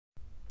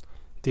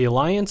The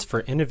Alliance for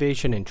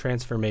Innovation and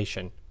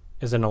Transformation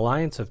is an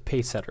alliance of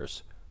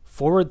pacesetters,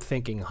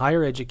 forward-thinking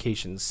higher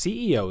education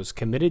CEOs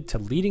committed to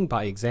leading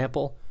by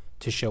example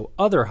to show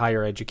other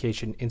higher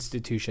education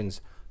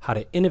institutions how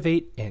to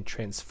innovate and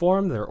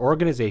transform their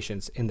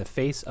organizations in the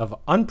face of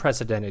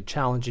unprecedented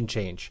challenge and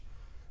change.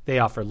 They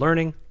offer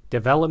learning,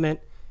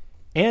 development,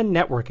 and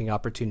networking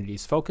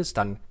opportunities focused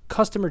on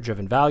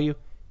customer-driven value,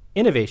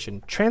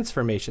 innovation,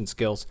 transformation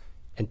skills,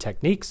 and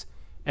techniques,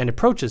 and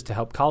approaches to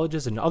help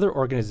colleges and other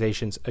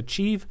organizations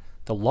achieve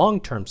the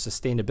long-term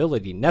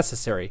sustainability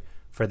necessary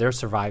for their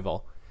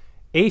survival.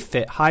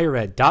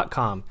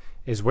 AFITHigherEd.com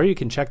is where you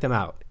can check them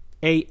out.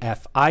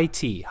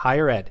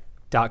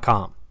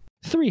 AFITHigherEd.com.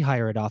 3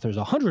 higher ed authors,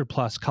 100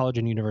 plus college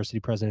and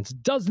university presidents,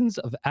 dozens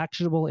of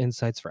actionable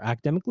insights for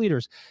academic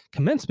leaders.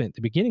 Commencement,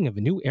 the beginning of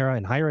a new era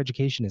in higher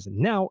education, is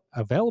now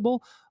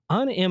available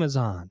on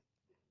Amazon.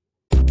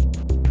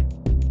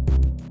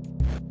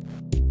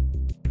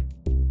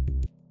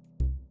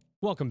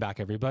 Welcome back,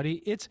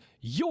 everybody. It's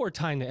your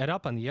time to ed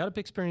up on the EdUp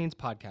Experience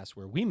podcast,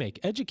 where we make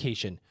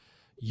education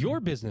your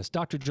business.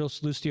 Dr. Joe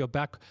Sallustio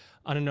back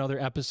on another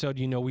episode.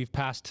 You know, we've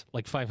passed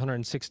like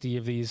 560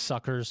 of these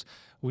suckers.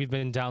 We've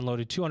been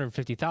downloaded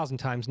 250,000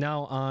 times,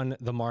 now on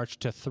the march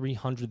to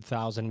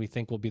 300,000. We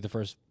think we'll be the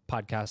first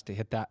podcast to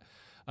hit that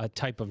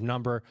type of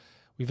number.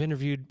 We've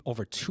interviewed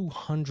over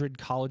 200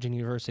 college and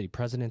university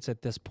presidents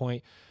at this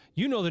point.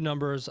 You know the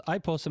numbers. I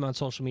post them on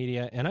social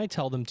media and I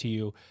tell them to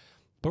you.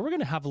 But we're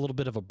going to have a little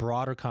bit of a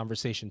broader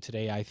conversation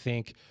today, I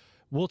think.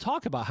 We'll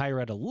talk about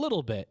higher ed a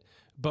little bit,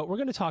 but we're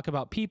going to talk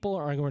about people,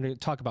 or I'm going to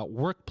talk about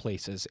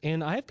workplaces.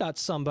 And I've got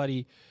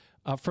somebody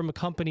from a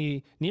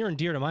company near and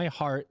dear to my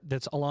heart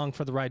that's along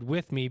for the ride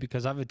with me,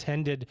 because I've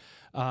attended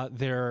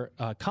their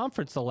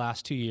conference the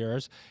last 2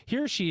 years.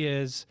 Here she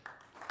is.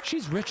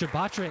 She's Richa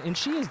Batra, and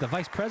she is the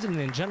Vice President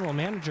and General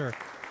Manager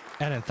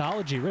at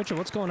Anthology. Richa,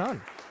 what's going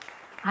on?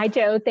 Hi,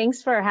 Joe.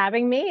 Thanks for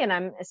having me. And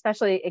I'm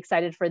especially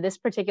excited for this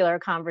particular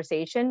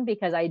conversation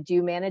because I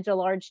do manage a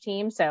large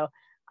team. So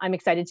I'm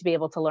excited to be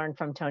able to learn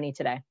from Tony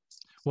today.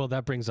 Well,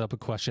 that brings up a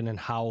question. And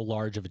how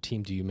large of a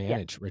team do you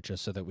manage, Richa,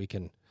 so that we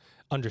can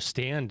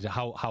understand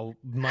how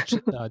much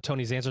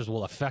Tony's answers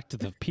will affect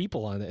the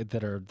people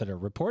that are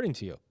reporting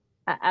to you?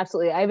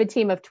 Absolutely. I have a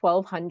team of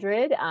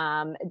 1,200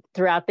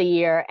 throughout the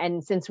year.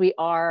 And since we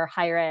are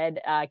higher ed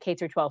K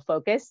through 12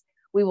 focused,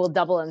 we will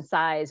double in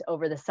size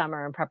over the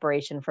summer in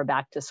preparation for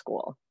back to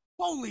school.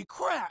 Holy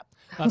crap.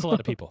 That's a lot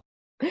of people.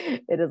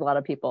 It is a lot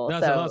of people.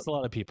 That's a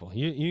lot of people.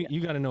 You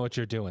got to know what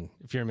you're doing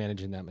if you're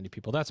managing that many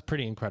people. That's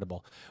pretty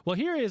incredible. Well,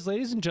 here he is,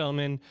 ladies and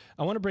gentlemen.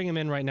 I want to bring him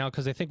in right now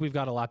because I think we've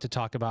got a lot to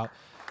talk about.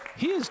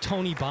 He is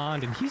Tony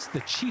Bond, and he's the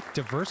Chief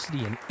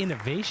Diversity and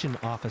Innovation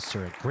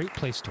Officer at Great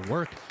Place to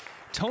Work.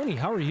 Tony,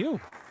 how are you?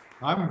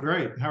 I'm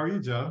great. How are you,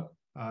 Joe?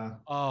 I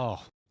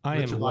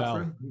am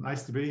well.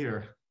 Nice to be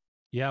here.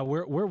 Yeah,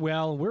 we're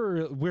well.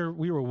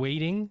 We were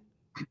waiting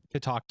to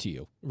talk to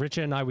you.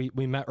 Richa and I,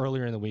 we met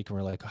earlier in the week, and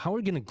we're like, how are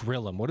we going to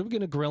grill him? What are we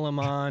going to grill him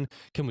on?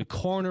 Can we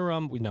corner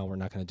him? No, we're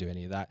not going to do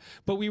any of that.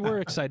 But we were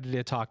excited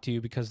to talk to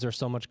you because there's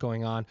so much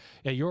going on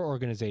at your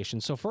organization.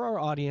 So for our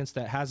audience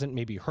that hasn't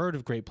maybe heard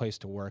of Great Place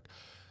to Work,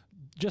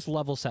 just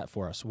level set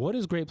for us. What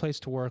is Great Place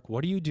to Work?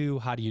 What do you do?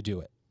 How do you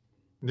do it?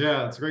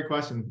 Yeah, it's a great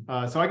question.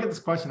 So I get this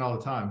question all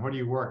the time. Where do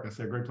you work? I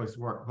say, Great Place to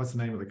Work. What's the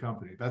name of the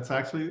company? That's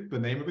actually the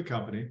name of the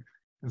company.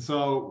 And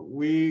so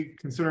we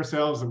consider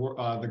ourselves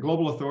the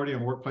global authority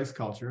on workplace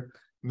culture.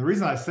 And the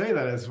reason I say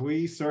that is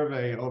we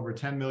survey over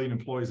 10 million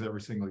employees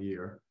every single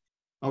year,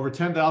 over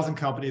 10,000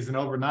 companies in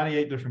over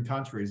 98 different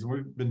countries. And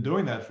we've been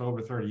doing that for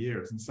over 30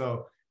 years. And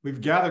so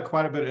we've gathered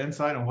quite a bit of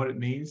insight on what it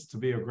means to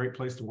be a great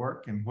place to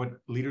work and what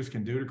leaders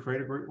can do to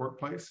create a great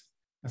workplace.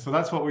 And so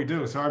that's what we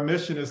do. So our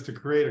mission is to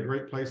create a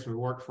great place to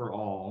work for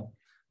all,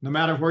 no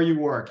matter where you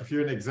work. If you're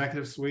in the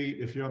executive suite,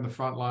 if you're on the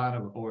front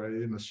line or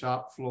in the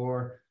shop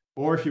floor,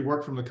 or if you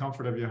work from the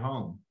comfort of your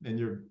home, in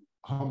your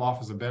home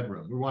office or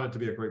bedroom, we want it to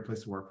be a great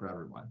place to work for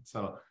everyone.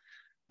 So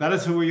that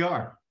is who we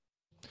are.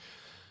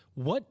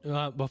 What,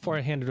 before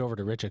I hand it over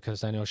to Richa,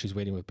 because I know she's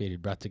waiting with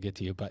bated breath to get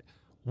to you, but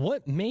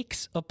what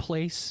makes a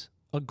place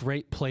a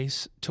great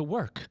place to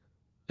work?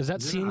 Does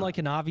that seem like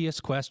an obvious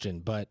question,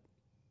 but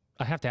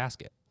I have to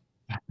ask it.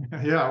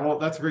 Yeah, well,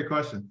 that's a great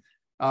question.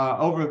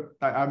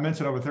 I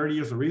mentioned over 30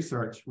 years of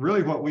research.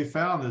 Really what we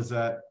found is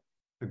that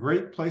a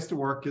great place to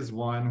work is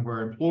one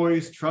where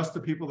employees trust the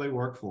people they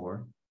work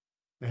for,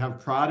 they have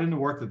pride in the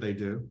work that they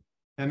do,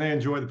 and they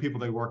enjoy the people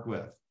they work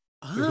with.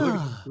 If you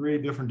look at 3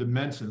 different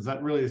dimensions,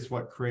 that really is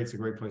what creates a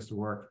great place to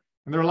work.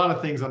 And there are a lot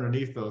of things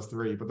underneath those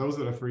 3, but those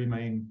are the 3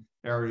 main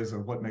areas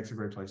of what makes a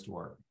great place to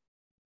work.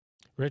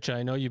 Richa,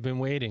 I know you've been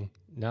waiting.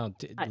 Now,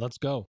 let's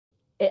go.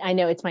 I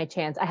know it's my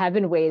chance. I have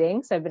been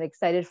waiting, so I've been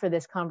excited for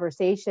this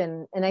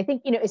conversation. And I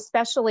think,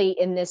 especially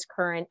in this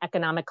current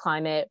economic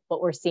climate,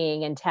 what we're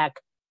seeing in tech,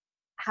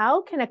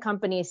 how can a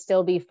company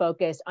still be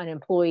focused on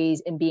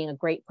employees and being a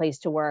great place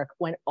to work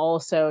when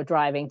also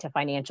driving to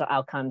financial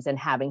outcomes and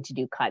having to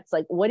do cuts?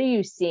 Like, what are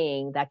you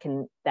seeing that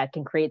can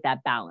create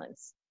that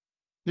balance?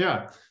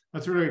 Yeah,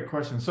 that's a really good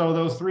question. So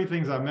those three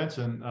things I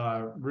mentioned,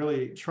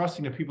 really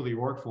trusting the people that you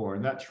work for,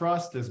 and that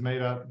trust is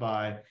made up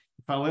by,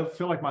 if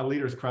feel like my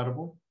leader is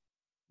credible,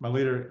 my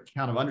leader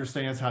kind of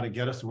understands how to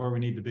get us to where we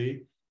need to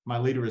be, my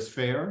leader is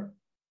fair,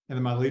 and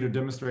then my leader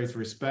demonstrates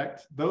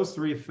respect. Those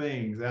three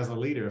things as a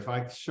leader, if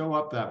I show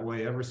up that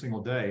way every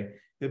single day,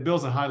 it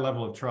builds a high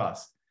level of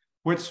trust,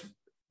 which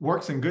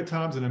works in good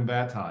times and in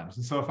bad times.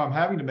 And so if I'm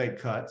having to make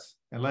cuts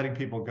and letting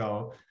people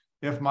go,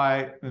 if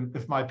my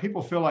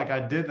people feel like I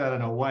did that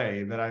in a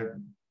way that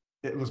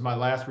it was my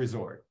last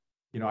resort,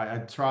 I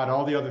tried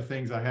all the other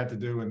things I had to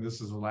do, and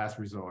this is the last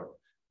resort.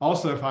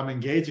 Also, if I'm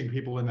engaging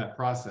people in that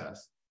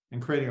process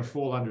and creating a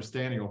full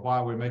understanding of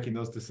why we're making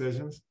those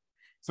decisions.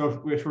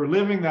 So if we're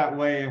living that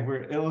way and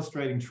we're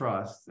illustrating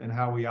trust and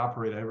how we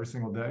operate every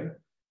single day,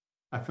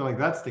 I feel like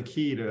that's the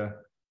key to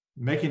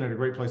making it a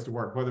great place to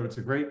work, whether it's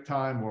a great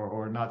time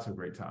or not so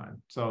great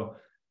time. So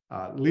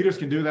leaders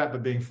can do that,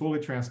 but being fully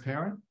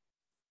transparent,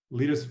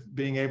 leaders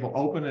being able,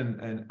 open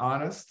and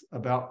honest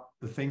about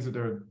the things that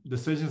their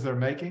decisions they're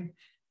making,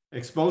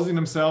 exposing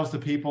themselves to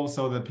people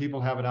so that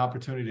people have an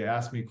opportunity to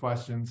ask me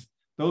questions.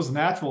 Those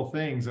natural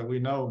things that we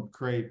know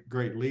create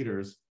great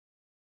leaders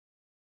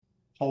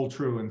hold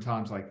true in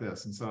times like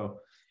this. And so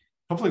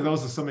hopefully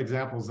those are some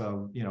examples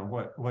of,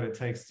 what it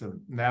takes to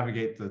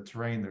navigate the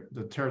terrain,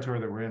 the territory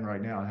that we're in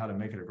right now, and how to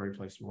make it a great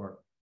place to work.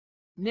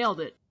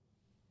 Nailed it.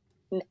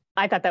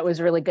 I thought that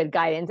was really good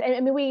guidance. And I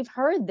mean, we've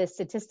heard this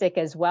statistic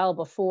as well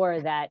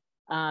before that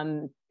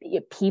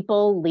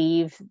people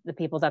leave the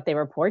people that they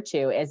report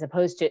to as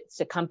opposed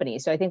to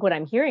companies. So I think what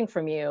I'm hearing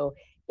from you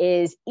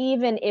is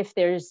even if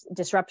there's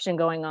disruption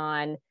going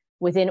on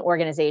within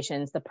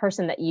organizations, the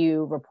person that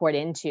you report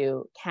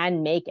into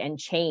can make and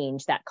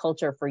change that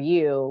culture for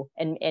you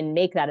and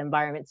make that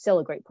environment still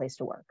a great place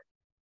to work.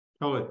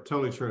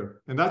 Totally true.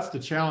 And that's the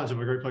challenge of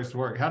a great place to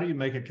work. How do you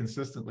make it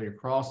consistently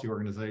across the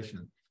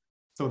organization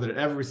so that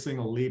every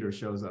single leader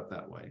shows up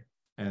that way?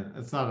 And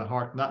it's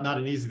not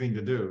an easy thing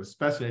to do,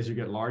 especially as you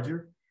get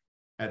larger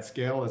at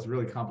scale. It's a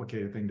really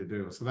complicated thing to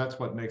do. So that's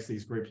what makes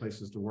these great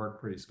places to work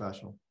pretty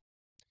special.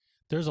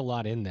 There's a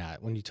lot in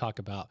that when you talk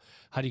about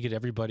how do you get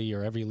everybody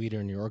or every leader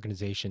in your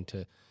organization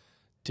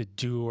to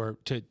do or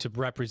to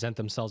represent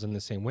themselves in the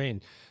same way.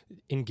 And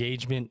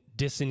engagement,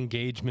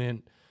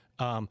 disengagement,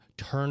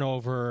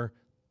 turnover.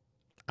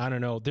 I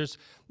don't know.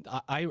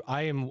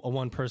 I am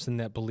one person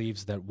that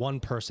believes that one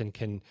person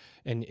can,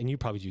 and you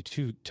probably do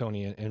too,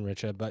 Tony and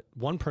Richa, but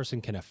one person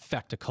can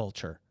affect a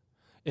culture.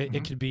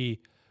 It could be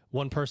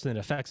one person that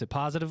affects it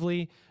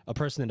positively, a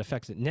person that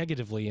affects it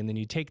negatively, and then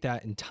you take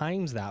that and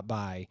times that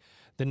by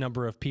the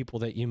number of people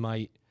that you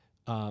might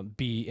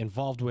be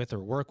involved with or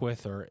work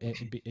with or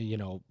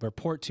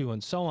report to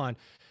and so on.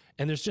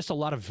 And there's just a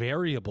lot of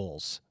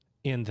variables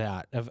in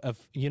that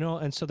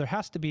and so there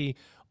has to be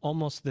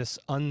almost this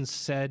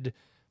unsaid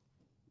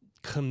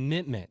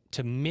commitment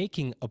to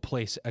making a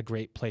place a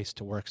great place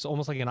to work. It's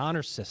almost like an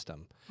honor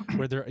system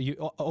where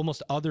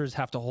almost others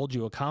have to hold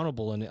you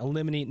accountable and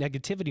eliminate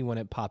negativity when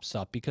it pops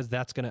up, because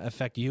that's going to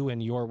affect you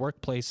and your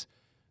workplace,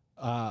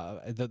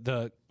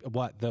 the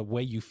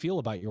way you feel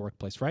about your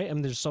workplace, right? I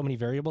mean, there's so many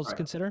variables to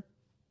consider.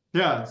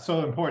 Yeah, it's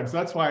so important. So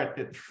that's why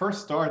it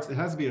first starts, it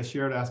has to be a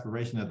shared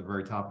aspiration at the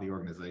very top of the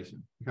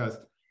organization, because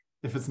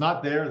if it's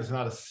not there's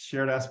not a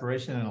shared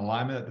aspiration and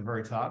alignment at the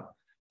very top,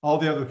 all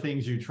the other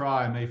things you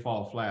try may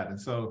fall flat. And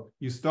so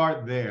you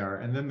start there,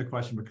 and then the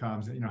question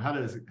becomes, how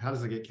does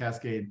it get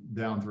cascade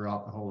down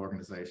throughout the whole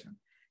organization?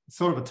 It's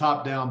sort of a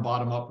top-down,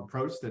 bottom-up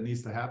approach that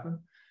needs to happen.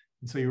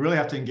 And so you really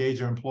have to engage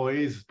your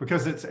employees,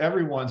 because it's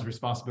everyone's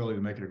responsibility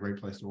to make it a great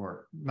place to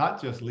work,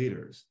 not just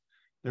leaders.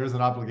 There's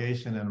an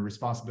obligation and a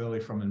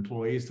responsibility from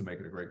employees to make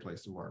it a great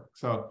place to work.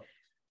 So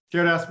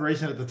shared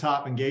aspiration at the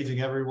top,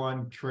 engaging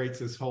everyone, creates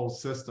this whole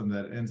system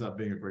that ends up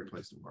being a great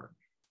place to work.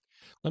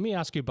 Let me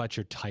ask you about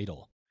your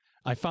title.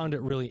 I found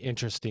it really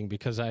interesting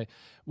because I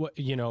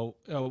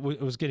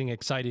was getting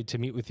excited to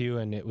meet with you,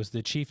 and it was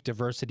the Chief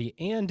Diversity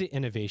and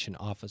Innovation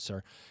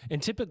Officer.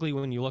 And typically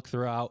when you look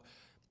throughout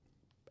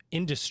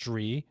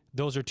industry,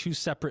 those are two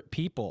separate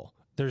people.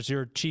 There's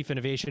your Chief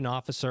Innovation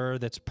Officer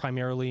that's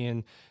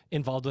primarily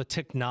involved with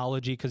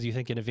technology, because you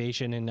think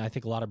innovation, and I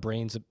think a lot of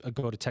brains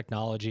go to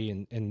technology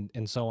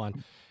and so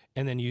on.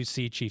 And then you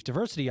see Chief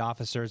Diversity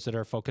Officers that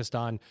are focused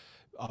on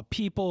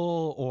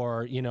people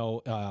or,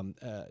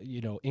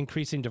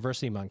 increasing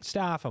diversity among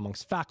staff,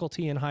 amongst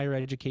faculty in higher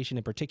education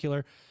in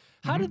particular.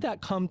 How did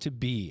that come to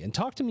be? And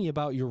talk to me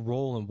about your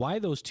role and why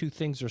those two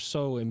things are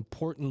so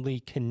importantly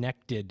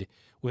connected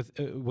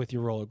with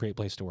your role at Great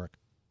Place to Work.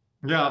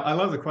 Yeah, I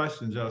love the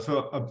question, Joe.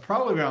 So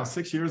probably around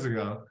 6 years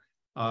ago,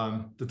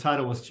 the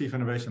title was Chief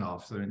Innovation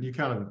Officer, and you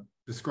kind of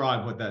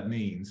described what that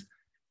means.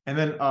 And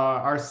then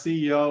our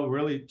CEO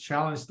really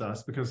challenged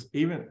us, because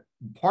even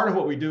part of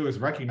what we do is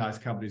recognize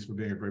companies for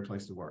being a great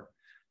place to work.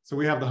 So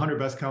we have the 100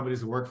 best companies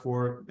to work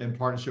for in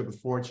partnership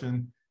with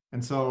Fortune.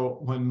 And so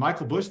when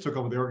Michael Bush took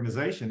over the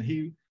organization,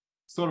 he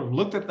sort of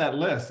looked at that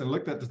list and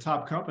looked at the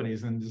top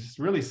companies and just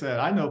really said,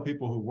 I know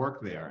people who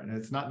work there and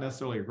it's not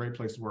necessarily a great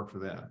place to work for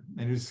them.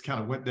 And he just kind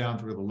of went down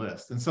through the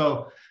list. And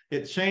so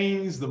it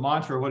changed the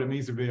mantra of what it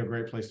means to be a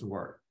great place to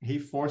work. He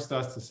forced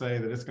us to say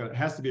that it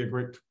has to be a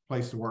great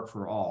place to work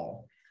for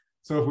all.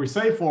 So if we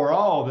say for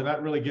all, then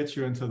that really gets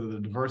you into the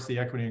diversity,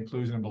 equity,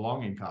 inclusion, and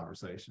belonging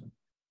conversation.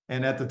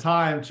 And at the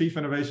time, Chief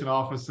Innovation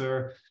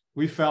Officer,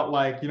 we felt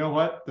like, you know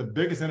what, the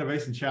biggest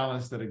innovation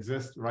challenge that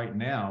exists right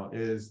now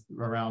is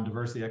around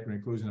diversity, equity,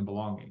 inclusion, and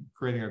belonging,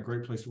 creating a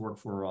great place to work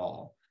for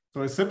all.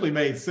 So it simply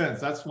made sense.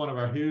 That's one of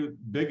our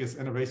biggest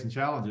innovation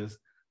challenges.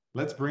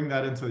 Let's bring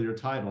that into your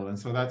title. And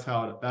so that's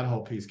how that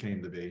whole piece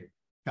came to be.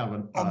 Kind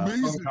of a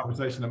fun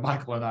conversation that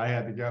Michael and I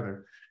had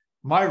together.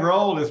 My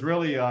role is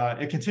really,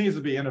 it continues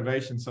to be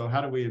innovation. So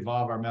how do we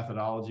evolve our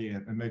methodology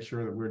and make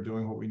sure that we're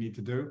doing what we need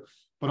to do?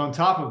 But on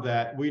top of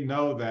that, we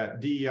know that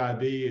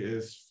DEIB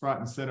is front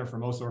and center for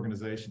most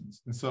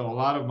organizations. And so a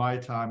lot of my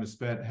time is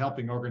spent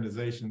helping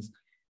organizations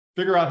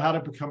figure out how to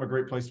become a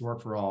great place to work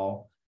for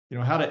all,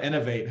 how to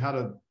innovate, how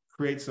to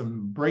create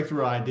some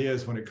breakthrough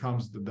ideas when it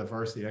comes to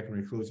diversity,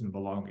 equity, inclusion, and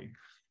belonging.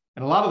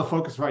 And a lot of the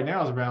focus right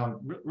now is around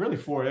really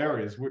 4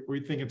 areas.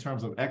 We think in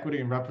terms of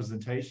equity and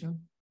representation.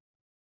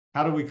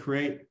 How do we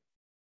create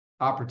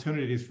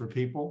opportunities for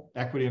people,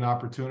 equity and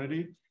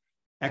opportunity,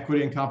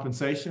 equity and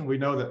compensation? We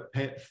know that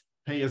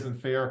pay isn't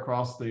fair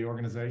across the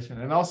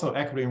organization, and also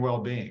equity and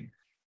well-being.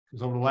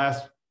 Because over the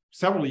last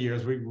several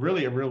years, we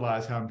really have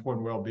realized how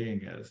important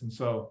well-being is. And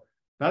so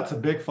that's a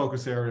big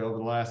focus area over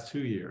the last 2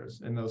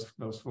 years in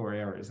those 4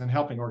 areas, and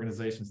helping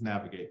organizations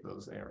navigate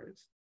those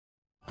areas.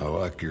 I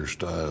like your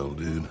style,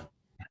 dude.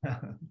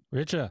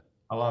 Richa.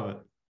 I love it.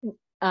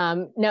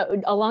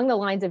 No, along the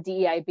lines of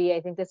DEIB,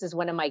 I think this is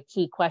one of my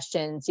key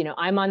questions.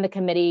 I'm on the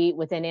committee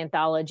within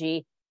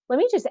Anthology. Let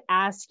me just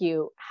ask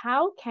you,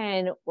 how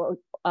can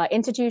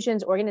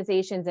institutions,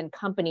 organizations, and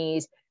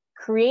companies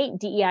create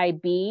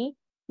DEIB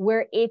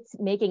where it's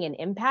making an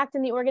impact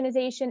in the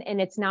organization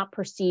and it's not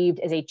perceived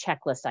as a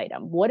checklist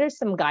item? What are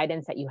some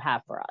guidance that you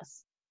have for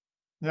us?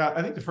 Yeah,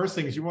 I think the first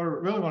thing is you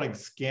really want to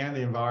scan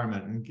the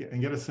environment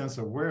and get a sense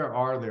of where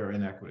are there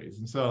inequities.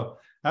 And so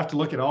I have to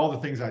look at all the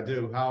things I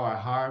do, how I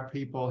hire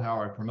people,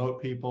 how I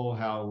promote people,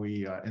 how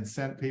we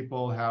incent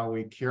people, how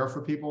we care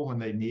for people when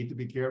they need to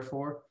be cared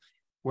for,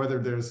 whether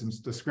there's some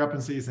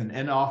discrepancies in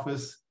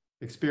in-office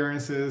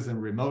experiences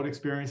and remote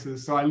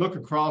experiences. So I look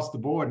across the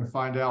board and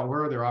find out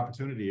where are there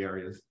opportunity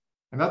areas.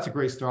 And that's a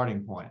great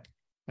starting point.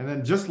 And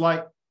then just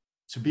like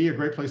to be a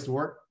great place to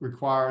work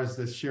requires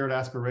this shared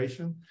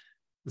aspiration,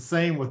 the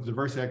same with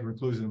diversity, equity,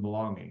 inclusion, and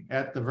belonging.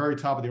 At the very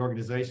top of the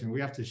organization,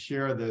 we have to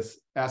share this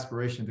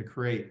aspiration to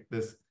create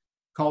this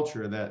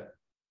culture that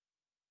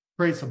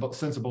creates a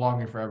sense of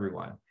belonging for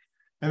everyone.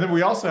 And then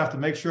we also have to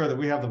make sure that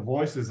we have the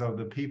voices of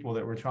the people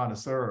that we're trying to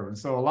serve. And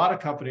so a lot of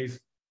companies,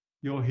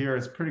 you'll hear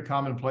it's pretty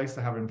commonplace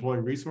to have employee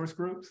resource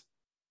groups.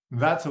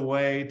 That's a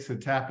way to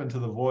tap into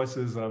the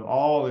voices of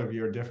all of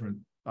your different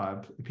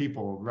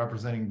people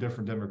representing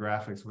different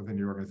demographics within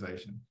your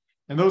organization.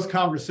 And those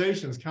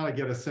conversations kind of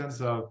get a sense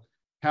of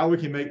how we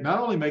can not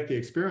only make the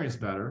experience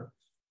better,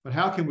 but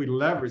how can we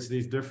leverage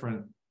these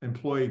different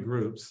employee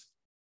groups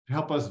to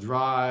help us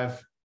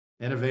drive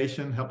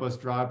innovation, help us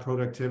drive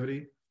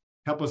productivity,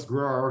 help us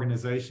grow our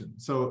organization.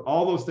 So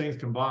all those things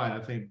combined, I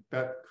think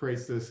that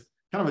creates this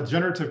kind of a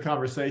generative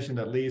conversation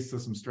that leads to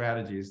some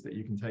strategies that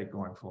you can take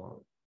going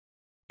forward.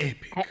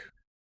 Epic.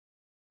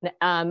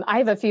 I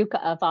have a few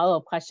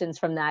follow-up questions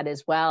from that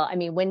as well. I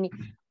mean, when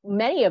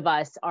many of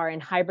us are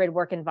in hybrid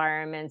work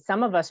environments,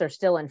 some of us are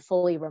still in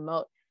fully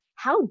remote.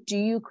 How do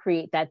you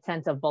create that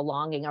sense of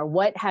belonging, or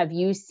what have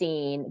you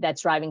seen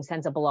that's driving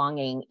sense of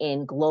belonging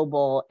in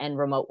global and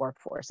remote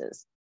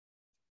workforces?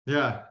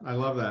 Yeah, I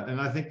love that.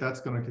 And I think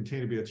that's going to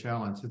continue to be a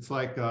challenge. It's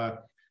like a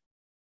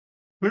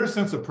clear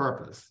sense of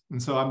purpose.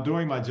 And so I'm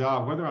doing my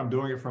job, whether I'm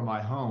doing it from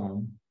my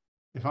home,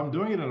 if I'm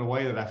doing it in a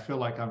way that I feel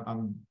like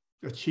I'm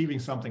achieving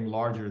something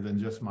larger than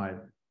just my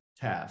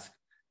task,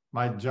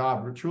 my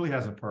job truly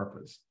has a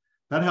purpose.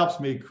 That helps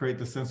me create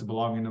the sense of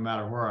belonging no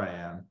matter where I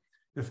am.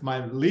 If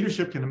my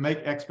leadership can make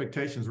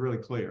expectations really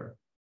clear,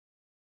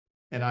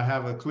 and I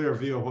have a clear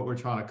view of what we're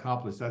trying to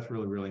accomplish, that's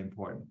really, really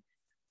important.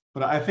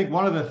 But I think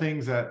one of the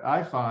things that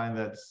I find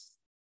that's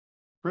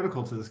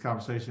critical to this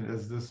conversation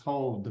is this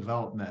whole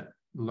development,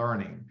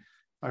 learning.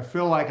 I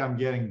feel like I'm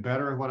getting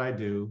better at what I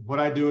do. What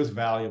I do is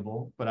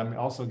valuable, but I'm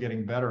also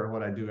getting better at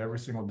what I do every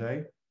single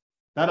day.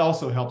 That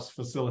also helps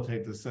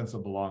facilitate this sense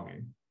of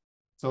belonging.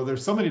 So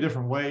there's so many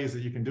different ways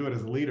that you can do it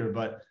as a leader,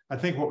 but I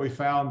think what we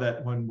found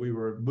that when we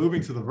were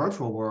moving to the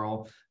virtual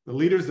world, the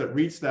leaders that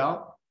reached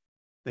out,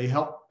 they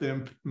helped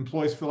the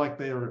employees feel like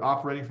they were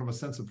operating from a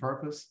sense of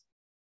purpose.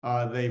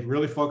 They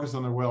really focused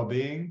on their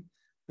well-being.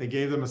 They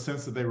gave them a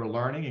sense that they were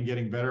learning and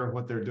getting better at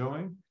what they're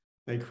doing.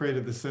 They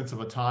created this sense of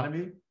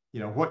autonomy.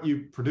 What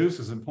you produce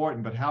is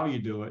important, but how you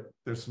do it,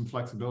 there's some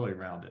flexibility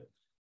around it.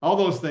 All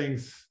those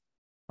things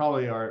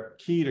probably are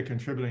key to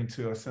contributing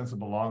to a sense of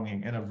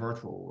belonging in a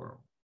virtual world.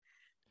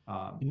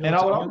 And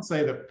I would also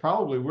say that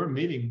probably we're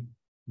meeting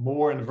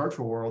more in the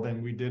virtual world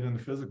than we did in the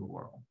physical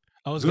world.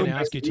 I was Zoom going to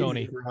ask makes you, it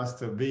Tony. easy for us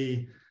to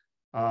be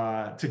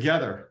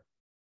together.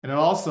 And it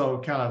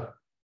also kind of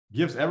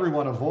gives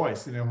everyone a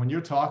voice. You know, when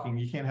you're talking,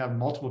 you can't have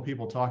multiple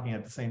people talking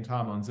at the same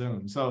time on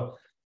Zoom. So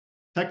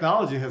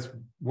technology has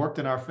worked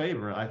in our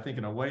favor, I think,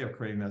 in a way of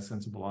creating that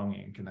sense of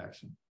belonging and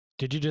connection.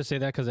 Did you just say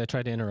that because I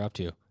tried to interrupt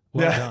you?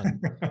 Well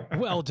done.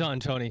 Well done,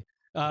 Tony.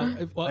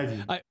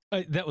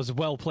 That was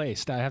well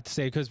placed, I have to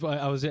say, because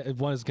I was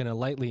going to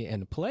lightly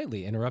and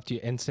politely interrupt you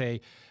and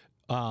say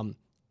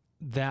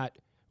that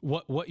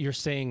what you're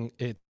saying,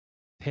 it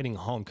hitting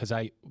home, because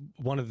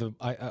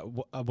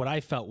what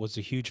I felt was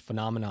a huge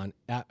phenomenon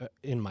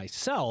in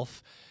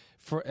myself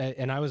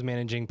and I was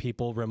managing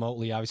people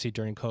remotely, obviously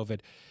during COVID,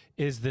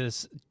 is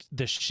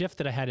the shift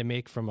that I had to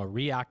make from a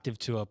reactive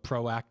to a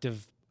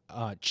proactive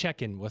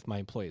check-in with my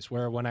employees,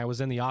 where when I was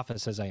in the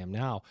office, as I am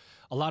now,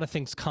 a lot of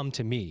things come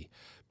to me.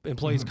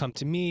 Employees come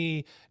to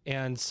me,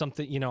 and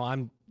something,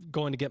 I'm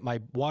going to get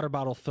my water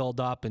bottle filled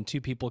up, and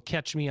two people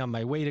catch me on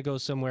my way to go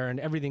somewhere, and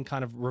everything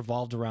kind of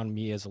revolved around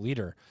me as a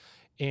leader.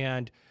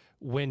 And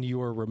when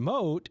you are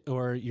remote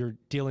or you're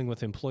dealing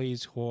with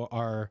employees who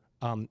are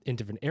in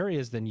different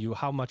areas than you,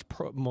 how much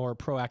more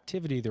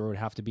proactivity there would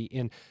have to be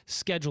in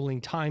scheduling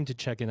time to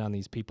check in on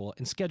these people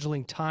and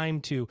scheduling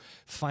time to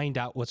find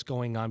out what's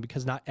going on,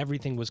 because not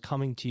everything was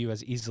coming to you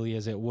as easily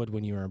as it would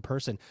when you were in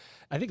person.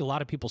 I think a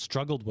lot of people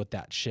struggled with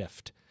that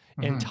shift,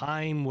 and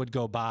time would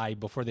go by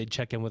before they'd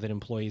check in with an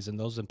employees, and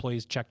those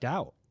employees checked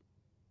out.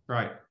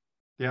 Right.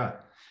 Yeah.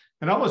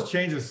 And almost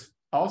changes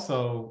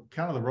also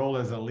kind of the role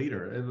as a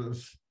leader. It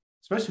was,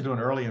 especially during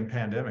early in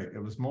pandemic,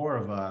 it was more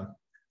of a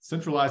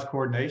centralized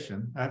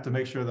coordination. I have to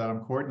make sure that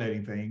I'm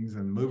coordinating things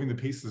and moving the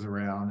pieces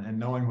around and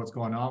knowing what's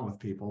going on with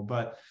people,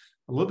 but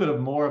a little bit of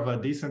more of a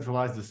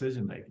decentralized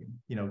decision-making.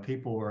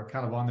 People were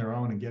kind of on their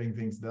own and getting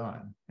things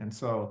done. And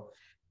so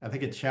I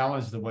think it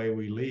challenged the way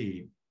we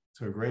lead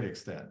to a great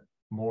extent.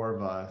 More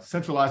of a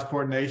centralized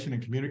coordination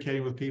and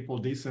communicating with people,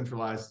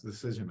 decentralized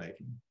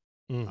decision-making.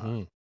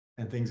 And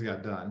things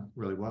got done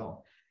really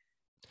well.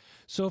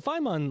 So if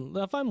I'm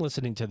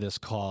listening to this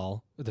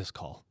podcast,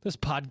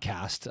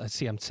 I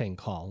see I'm saying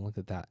call, look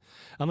at that.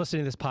 I'm listening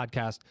to this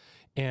podcast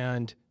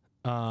and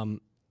I'm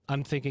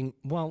thinking,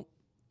 well,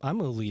 I'm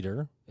a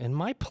leader and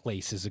my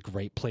place is a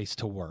great place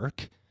to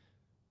work.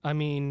 I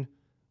mean,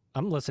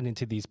 I'm listening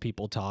to these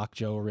people talk,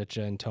 Joe,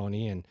 Richa, and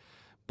Tony, and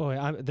boy,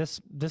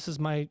 this is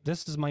my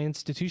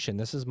institution.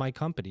 This is my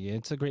company.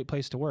 It's a great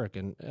place to work.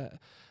 And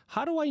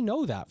how do I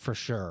know that for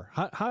sure?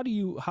 How do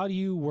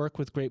you work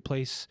with Great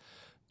Place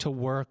to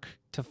Work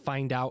to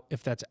find out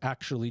if that's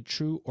actually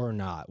true or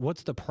not?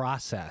 What's the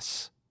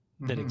process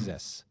that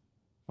exists?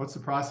 What's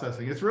the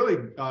processing? It's really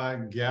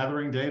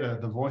gathering data,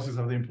 the voices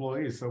of the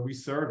employees. So we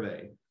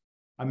survey.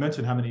 I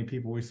mentioned how many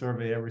people we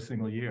survey every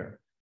single year.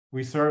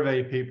 We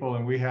survey people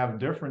and we have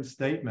different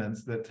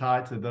statements that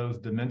tie to those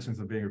dimensions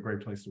of being a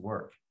great place to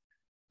work.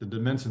 The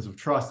dimensions of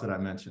trust that I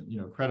mentioned,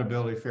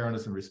 credibility,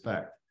 fairness, and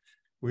respect.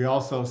 We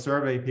also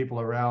survey people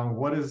around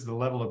what is the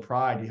level of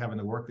pride you have in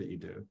the work that you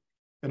do.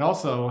 And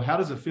also, how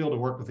does it feel to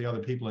work with the other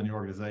people in your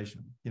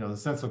organization? The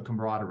sense of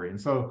camaraderie.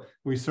 And so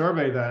we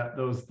survey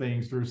those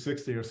things through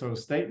 60 or so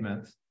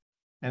statements.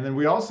 And then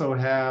we also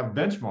have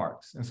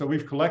benchmarks. And so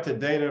we've collected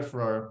data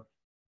for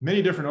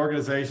many different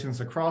organizations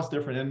across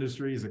different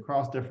industries,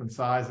 across different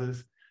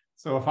sizes.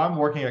 So if I'm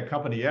working at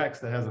company X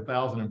that has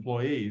 1,000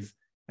 employees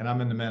and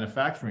I'm in the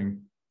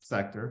manufacturing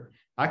sector,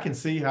 I can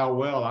see how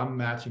well I'm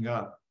matching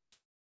up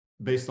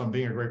based on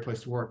being a great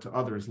place to work to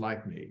others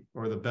like me,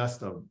 or the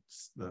best of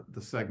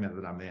the segment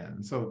that I'm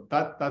in. So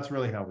that's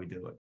really how we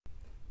do it.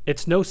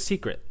 It's no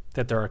secret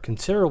that there are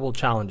considerable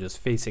challenges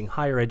facing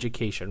higher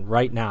education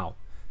right now.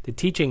 The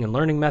teaching and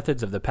learning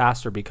methods of the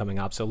past are becoming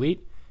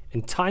obsolete,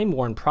 and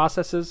time-worn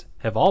processes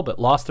have all but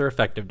lost their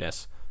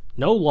effectiveness.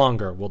 No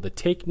longer will the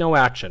take no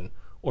action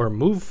or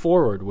move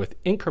forward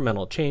with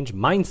incremental change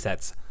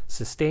mindsets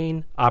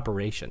sustain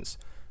operations.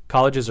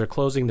 Colleges are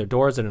closing their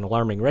doors at an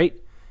alarming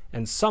rate,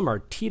 and some are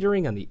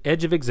teetering on the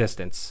edge of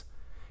existence.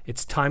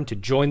 It's time to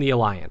join the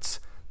Alliance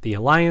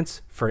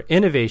for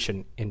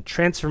Innovation and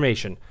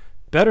Transformation,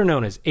 better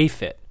known as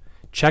AFIT.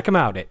 Check them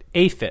out at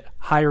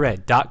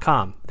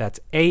afithighered.com. That's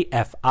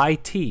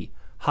AFIT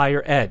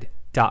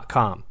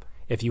highered.com.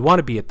 If you want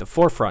to be at the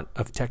forefront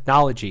of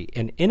technology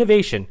and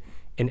innovation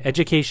in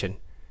education,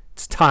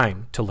 it's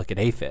time to look at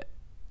AFIT.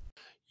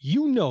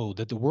 You know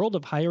that the world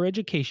of higher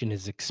education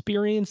is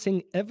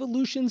experiencing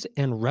evolutions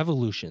and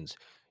revolutions.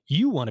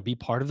 You want to be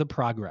part of the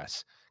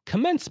progress.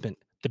 Commencement,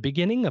 the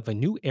beginning of a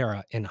new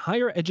era in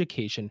higher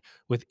education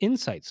with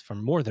insights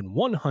from more than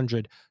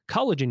 100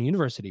 college and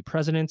university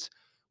presidents,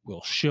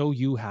 will show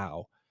you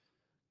how.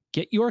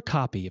 Get your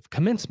copy of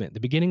Commencement, the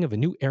beginning of a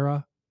new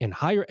era in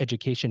higher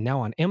education now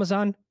on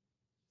Amazon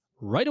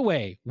right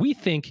away. We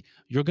think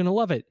you're going to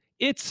love it.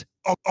 It's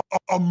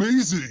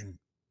amazing.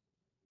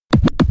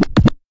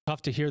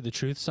 Tough to hear the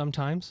truth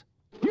sometimes.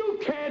 You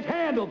can't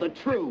handle the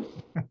truth.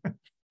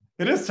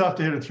 It is tough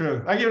to hear the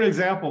truth. I give an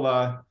example.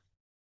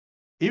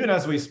 Even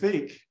as we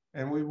speak,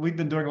 and we've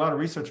been doing a lot of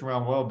research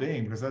around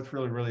well-being because that's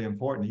really, really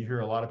important. You hear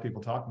a lot of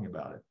people talking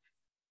about it.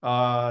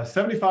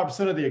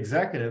 75% of the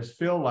executives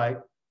feel like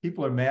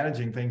people are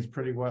managing things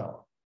pretty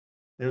well.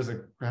 There's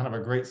a kind of a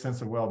great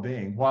sense of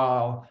well-being,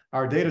 while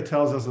our data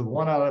tells us that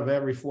 1 out of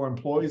every 4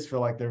 employees feel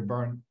like they're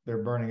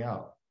burning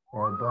out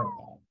or burnt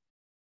out.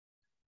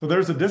 So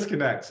there's a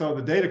disconnect. So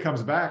the data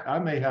comes back. I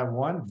may have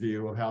one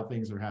view of how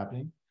things are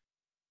happening,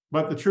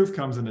 but the truth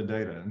comes in the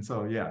data. And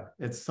so, yeah,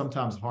 it's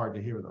sometimes hard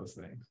to hear those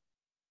things.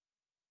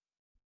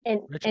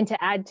 And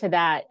to add to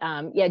that,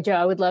 yeah, Joe,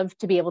 I would love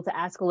to be able to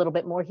ask a little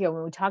bit more here.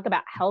 When we talk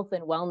about health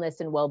and wellness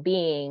and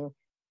well-being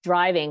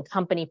driving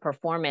company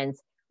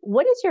performance,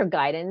 what is your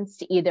guidance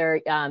to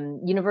either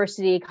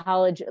university,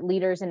 college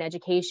leaders in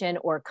education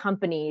or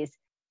companies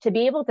to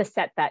be able to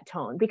set that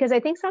tone? Because I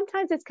think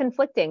sometimes it's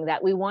conflicting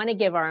that we want to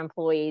give our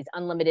employees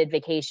unlimited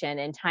vacation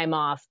and time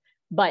off,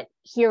 but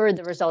here are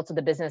the results of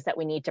the business that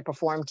we need to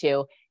perform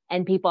to,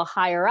 and people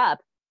higher up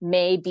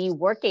may be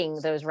working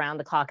those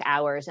round-the-clock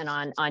hours and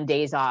on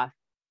days off.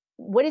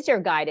 What is your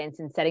guidance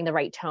in setting the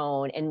right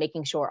tone and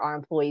making sure our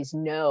employees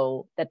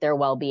know that their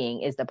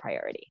well-being is the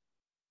priority?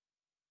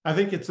 I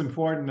think it's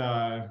important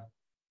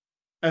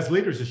as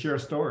leaders to share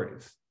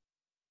stories.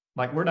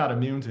 Like, we're not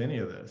immune to any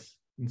of this.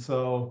 And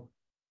so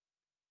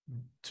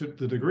to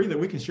the degree that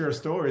we can share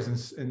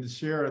stories and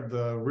share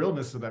the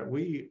realness of that,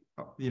 we,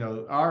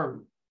 our,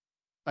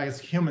 I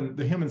guess, the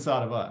human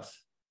side of us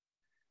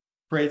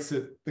creates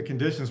the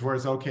conditions where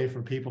it's okay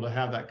for people to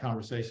have that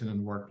conversation in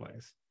the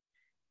workplace.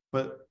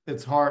 But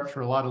it's hard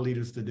for a lot of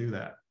leaders to do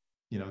that,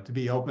 to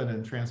be open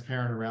and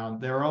transparent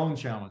around their own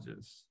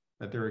challenges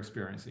that they're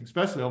experiencing,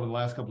 especially over the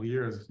last couple of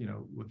years,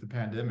 with the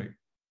pandemic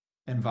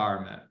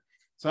environment.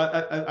 So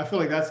I feel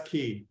like that's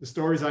key. The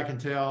stories I can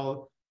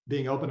tell,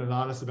 being open and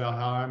honest about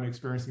how I'm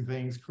experiencing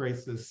things,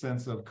 creates this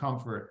sense of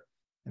comfort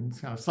and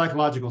kind of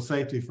psychological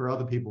safety for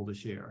other people to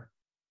share.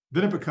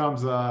 Then it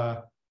becomes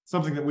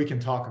something that we can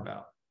talk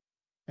about,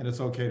 and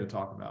it's okay to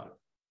talk about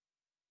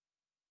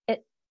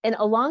it. And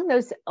along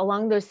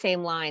those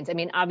same lines, I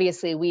mean,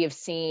 obviously we have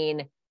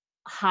seen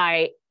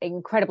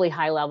incredibly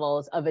high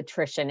levels of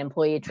attrition,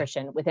 employee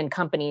attrition within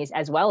companies,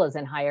 as well as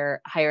in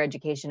higher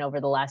education over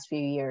the last few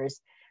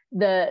years.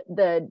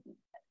 The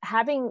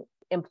having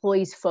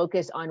employees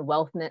focus on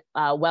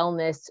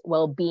wellness,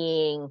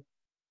 well-being,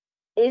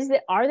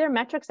 are there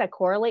metrics that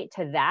correlate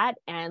to that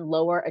and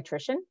lower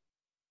attrition?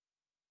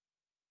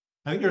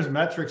 I think there's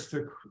metrics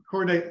to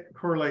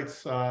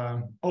correlates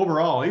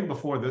overall, even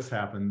before this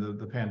happened,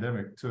 the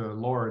pandemic, to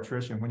lower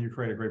attrition when you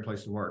create a great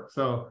place to work.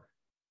 So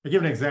to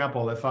give an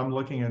example, if I'm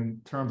looking in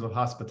terms of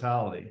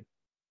hospitality,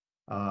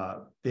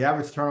 the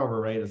average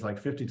turnover rate is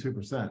like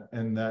 52%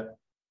 in that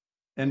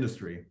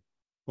industry.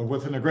 But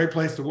within a great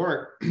place to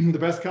work, the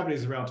best company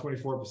is around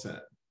 24%.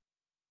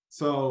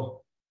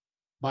 So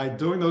by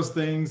doing those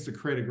things to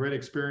create a great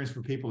experience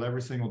for people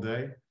every single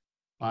day,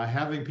 by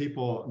having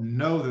people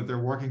know that they're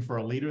working for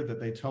a leader that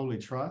they totally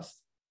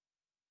trust,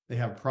 they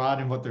have pride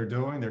in what they're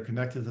doing, they're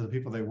connected to the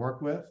people they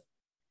work with.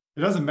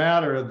 It doesn't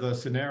matter the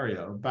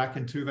scenario. Back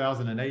in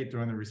 2008,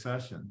 during the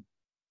recession,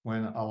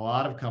 when a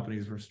lot of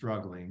companies were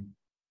struggling,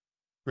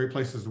 great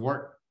places to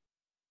work,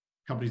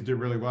 companies did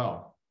really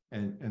well.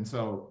 And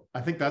so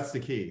I think that's the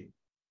key,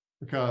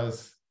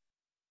 because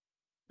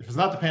if it's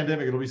not the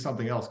pandemic, it'll be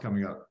something else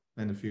coming up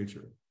in the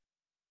future.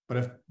 But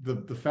if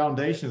the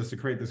foundation is to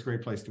create this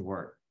great place to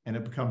work, and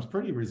it becomes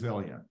pretty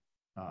resilient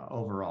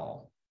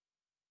overall.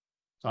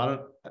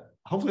 So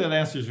hopefully that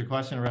answers your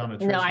question around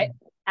attrition.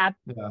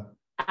 No,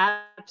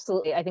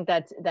 absolutely. I think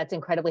that's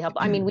incredibly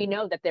helpful. I mean, we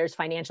know that there's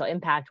financial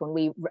impact when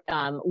we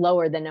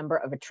lower the number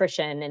of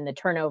attrition and the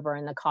turnover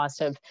and the cost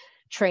of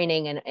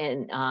training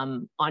and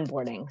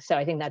onboarding. So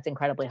I think that's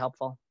incredibly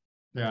helpful.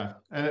 Yeah,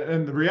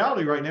 and the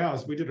reality right now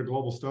is we did a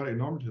global study, a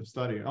normative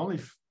study. Only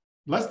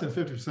less than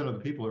 50% of the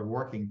people are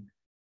working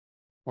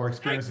or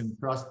experiencing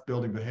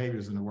trust-building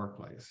behaviors in the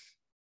workplace.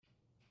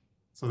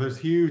 So there's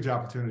huge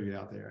opportunity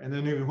out there. And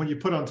then even when you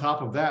put on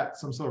top of that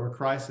some sort of a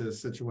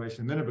crisis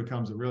situation, then it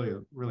becomes really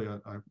a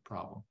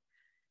problem.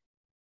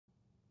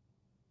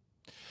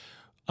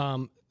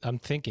 I'm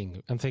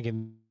thinking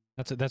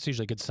that's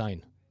usually a good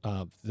sign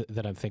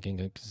that I'm thinking,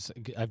 because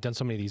I've done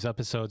so many of these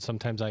episodes.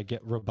 Sometimes I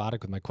get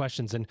robotic with my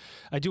questions, and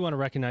I do want to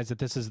recognize that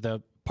this is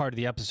the part of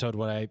the episode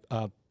where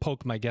I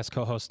poke my guest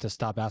co-host to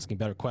stop asking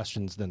better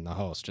questions than the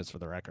host, just for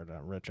the record,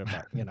 Richard,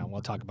 but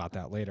we'll talk about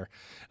that later.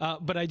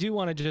 But I do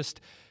want to just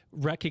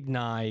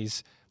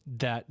recognize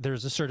that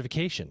there's a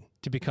certification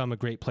to become a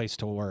great place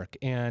to work.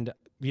 And,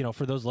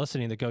 for those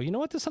listening that go, you know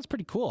what, this sounds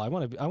pretty cool. I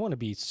want to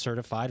be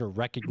certified or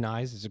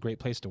recognized as a great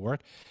place to work.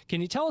 Can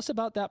you tell us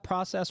about that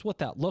process, what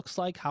that looks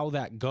like, how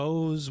that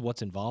goes,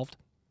 what's involved?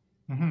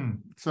 Mm-hmm.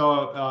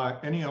 So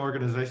any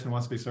organization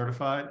wants to be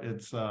certified,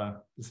 it's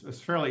a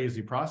fairly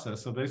easy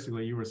process. So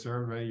basically you would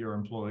survey your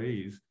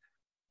employees,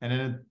 and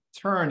in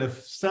turn,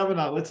 if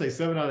let's say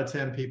 7 out of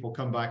 10 people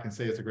come back and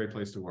say it's a great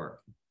place to work.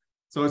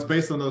 So it's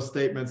based on those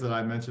statements that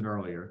I mentioned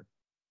earlier.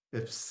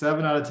 If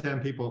 7 out of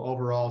 10 people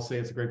overall say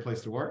it's a great place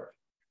to work,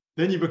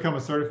 then you become a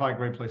certified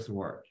great place to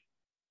work.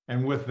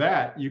 And with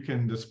that, you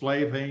can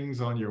display things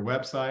on your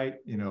website.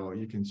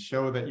 You can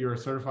show that you're a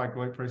certified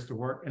great place to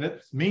work. And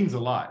it means a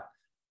lot,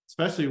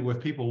 especially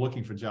with people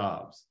looking for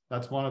jobs.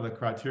 That's one of the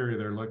criteria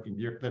they're looking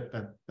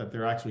that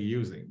they're actually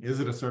using.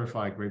 Is it a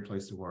certified great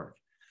place to work?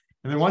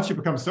 And then once you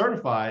become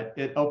certified,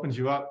 it opens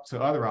you up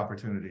to other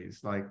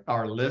opportunities, like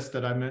our list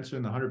that I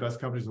mentioned, the 100 best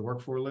companies to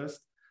work for list.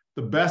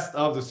 The best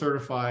of the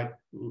certified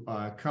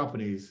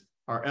companies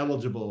are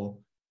eligible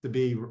to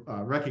be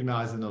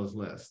recognized in those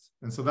lists.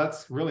 And so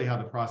that's really how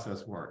the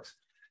process works.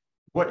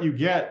 What you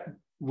get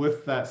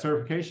with that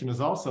certification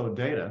is also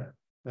data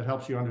that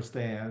helps you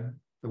understand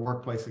the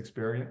workplace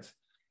experience.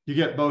 You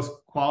get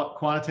both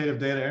quantitative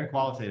data and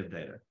qualitative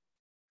data.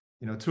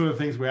 Two of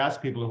the things we ask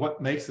people is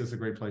what makes this a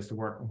great place to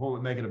work and what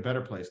would make it a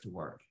better place to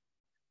work.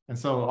 And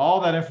so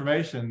all that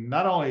information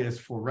not only is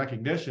for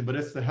recognition, but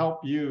it's to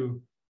help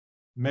you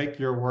make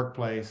your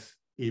workplace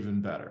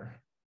even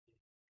better.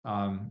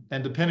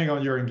 And depending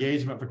on your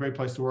engagement with a great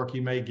place to work,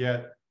 you may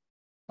get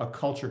a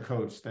culture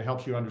coach that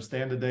helps you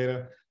understand the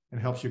data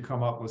and helps you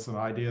come up with some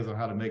ideas on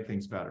how to make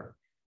things better.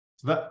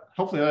 So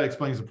hopefully that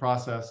explains the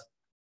process.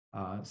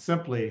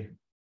 Simply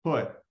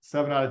put,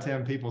 7 out of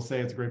 10 people say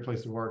it's a great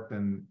place to work,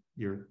 then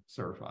you're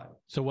certified.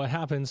 So what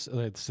happens,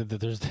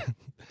 there's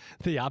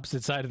the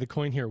opposite side of the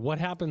coin here. What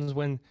happens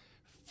when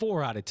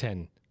 4 out of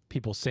 10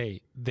 people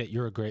say that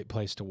you're a great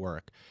place to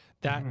work?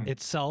 That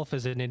itself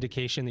is an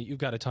indication that you've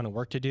got a ton of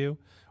work to do,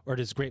 or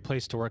does Great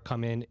Place to Work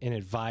come in and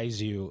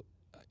advise you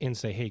and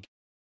say, hey,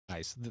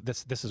 guys,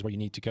 this is where you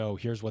need to go.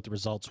 Here's what the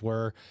results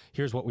were.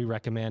 Here's what we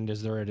recommend.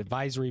 Is there an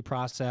advisory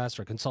process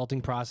or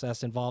consulting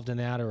process involved in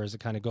that, or is it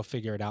kind of go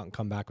figure it out and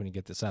come back when you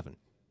get to 7?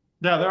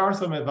 Yeah, there are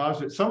some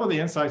advisory. Some of the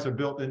insights are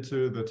built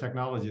into the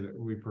technology that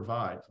we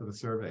provide for the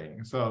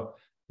surveying. So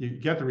you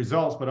get the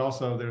results, but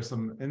also there's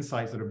some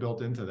insights that are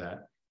built into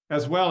that,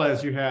 as well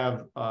as you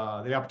have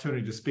the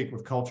opportunity to speak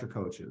with culture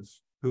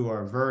coaches who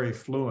are very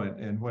fluent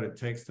in what it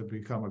takes to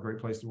become a great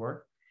place to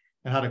work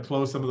and how to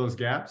close some of those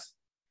gaps.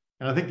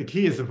 And I think the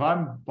key is if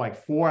I'm like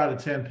 4 out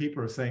of 10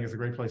 people are saying it's a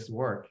great place to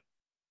work,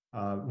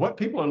 what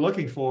people are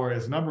looking for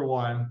is, number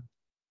one,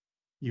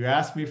 you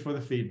asked me for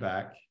the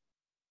feedback.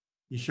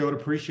 You showed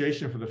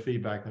appreciation for the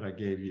feedback that I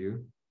gave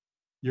you.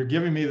 You're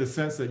giving me the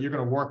sense that you're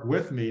going to work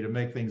with me to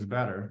make things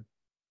better.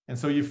 And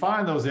so you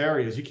find those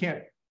areas. You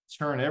can't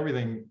turn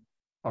everything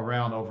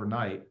around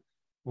overnight.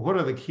 But what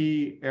are the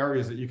key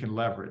areas that you can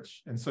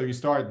leverage? And so you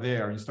start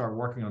there and you start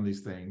working on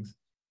these things.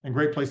 And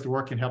Great Place to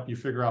Work can help you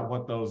figure out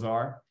what those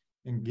are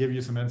and give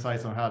you some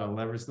insights on how to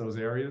leverage those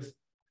areas.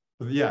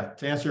 But yeah,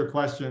 to answer your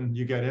question,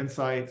 you get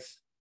insights.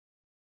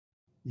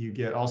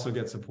 You also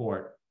get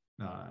support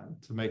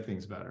to make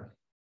things better.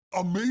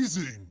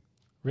 Amazing.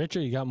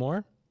 Richard, you got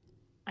more?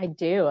 I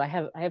do. I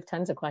have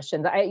tons of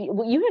questions.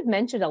 You have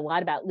mentioned a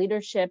lot about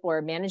leadership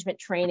or management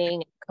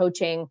training,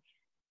 coaching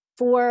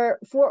for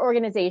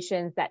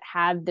organizations that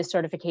have the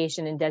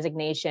certification and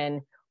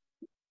designation.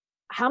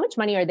 How much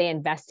money are they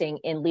investing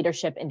in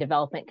leadership and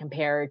development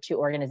compared to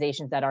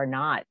organizations that are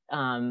not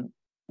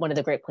one of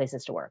the great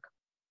places to work?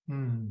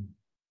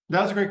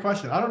 That's a great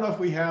question. I don't know if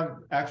we have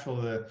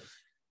the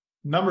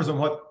numbers on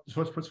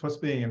what's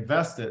being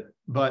invested,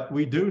 but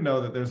we do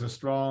know that there's a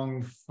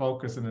strong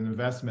focus and an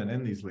investment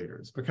in these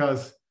leaders,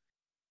 because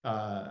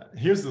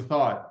here's the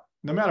thought: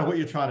 no matter what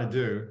you're trying to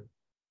do,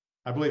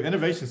 I believe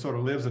innovation sort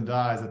of lives and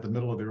dies at the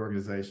middle of the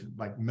organization,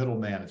 like middle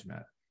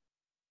management.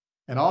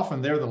 And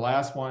often they're the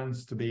last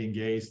ones to be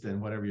engaged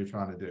in whatever you're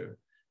trying to do.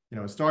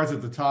 It starts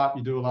at the top,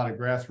 you do a lot of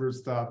grassroots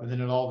stuff, and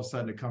then all of a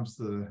sudden it comes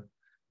to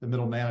the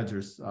middle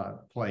manager's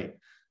plate.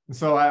 And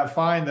so I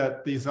find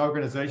that these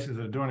organizations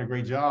that are doing a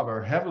great job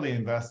are heavily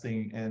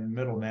investing in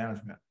middle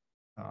management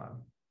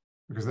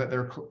because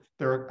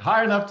they're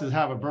high enough to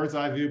have a bird's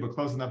eye view, but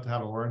close enough to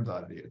have a worm's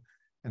eye view.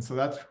 And so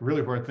that's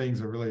really where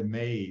things are really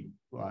made.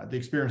 The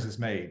experience is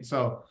made.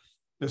 So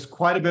there's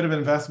quite a bit of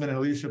investment in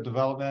leadership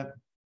development.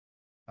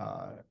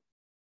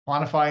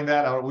 Quantifying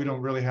that, we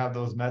don't really have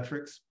those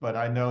metrics, but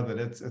I know that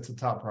it's a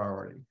top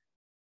priority.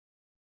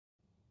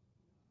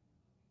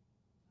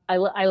 I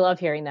love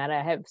hearing that.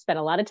 I have spent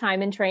a lot of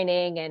time in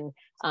training and,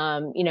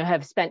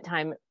 have spent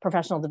time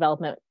professional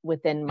development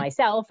within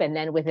myself and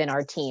then within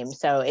our team.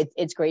 So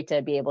it's great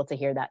to be able to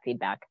hear that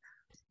feedback.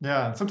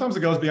 Yeah. Sometimes it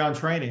goes beyond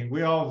training.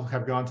 We all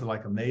have gone to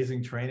like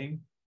amazing training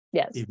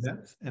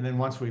events. And then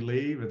once we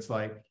leave, it's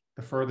like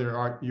the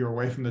further you're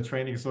away from the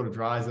training, it sort of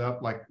dries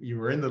up. Like you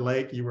were in the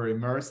lake, you were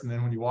immersed. And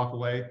then when you walk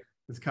away,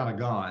 it's kind of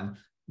gone.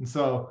 And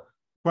so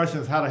the question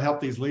is how to help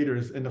these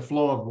leaders in the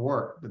flow of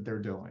work that they're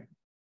doing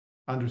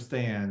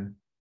understand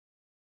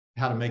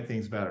how to make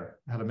things better,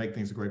 how to make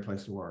things a great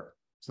place to work.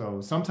 So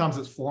sometimes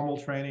it's formal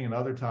training, and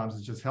other times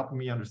it's just helping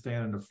me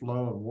understand in the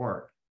flow of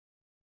work,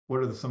 what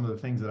are some of the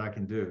things that I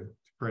can do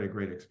to create a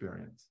great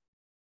experience.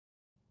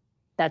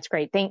 That's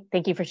great.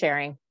 Thank you for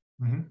sharing.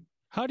 Mm-hmm.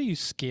 How do you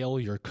scale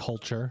your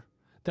culture?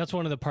 That's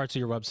one of the parts of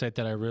your website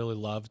that I really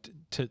loved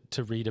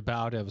to read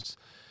about. It was,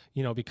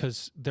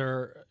 because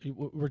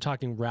we're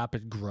talking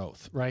rapid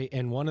growth, right?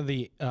 And one of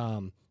the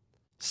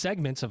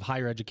segments of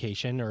higher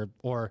education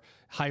or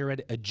higher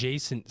ed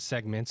adjacent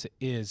segments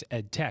is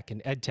ed tech,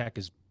 and ed tech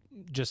is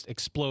just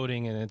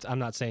exploding. And I'm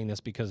not saying this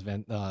because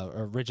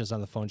Rich is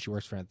on the phone. She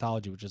works for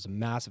Anthology, which is a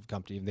massive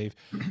company. They've,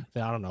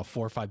 I don't know, $4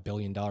 or $5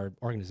 billion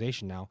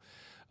organization now.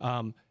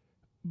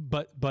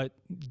 But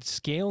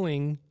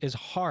scaling is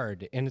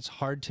hard, and it's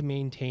hard to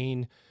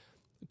maintain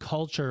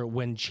culture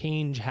when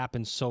change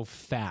happens so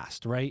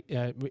fast, right?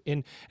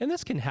 And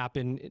this can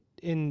happen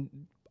in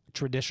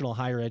traditional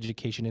higher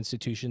education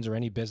institutions or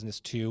any business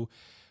too.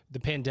 The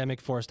pandemic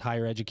forced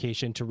higher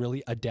education to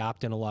really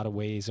adapt in a lot of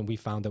ways, and we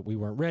found that we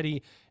weren't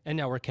ready, and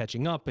now we're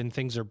catching up, and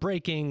things are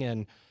breaking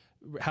and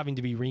having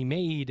to be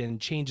remade,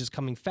 and change is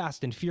coming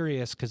fast and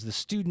furious because the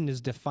student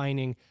is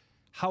defining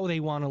how they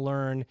want to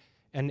learn,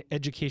 and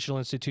educational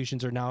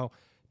institutions are now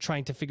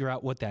trying to figure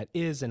out what that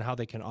is and how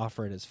they can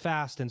offer it as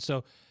fast. And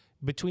so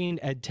between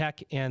ed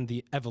tech and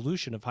the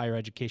evolution of higher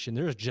education,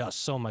 there's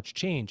just so much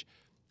change.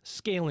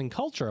 Scaling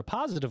culture, a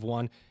positive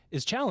one,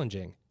 is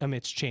challenging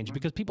amidst change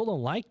because people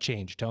don't like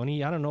change,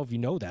 Tony. I don't know if you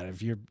know that,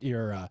 if your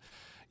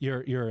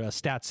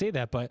stats say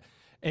that, but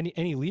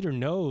any leader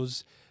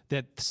knows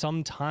that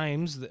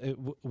sometimes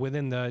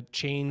within the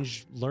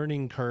change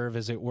learning curve,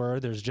 as it were,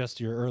 there's just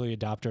your early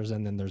adopters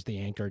and then there's the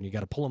anchor, and you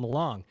got to pull them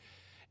along.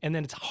 And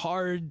then it's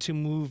hard to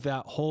move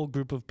that whole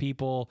group of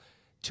people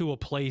to a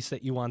place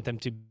that you want them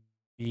to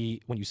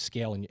be when you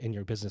scale and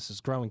your business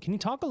is growing. Can you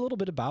talk a little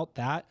bit about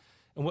that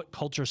and what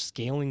culture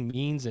scaling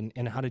means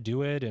and how to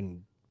do it,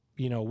 and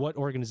what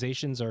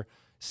organizations are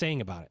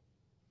saying about it?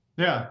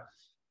 Yeah,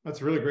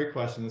 that's a really great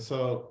question.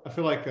 So I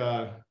feel like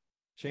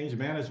change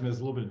management is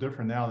a little bit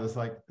different now.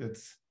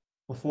 It's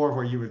before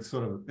where you would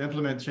sort of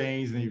implement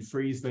change and then you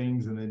freeze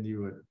things and then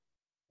you would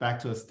back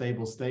to a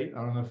stable state.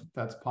 I don't know if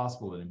that's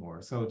possible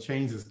anymore. So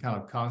change is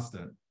kind of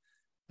constant.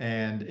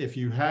 And if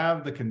you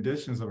have the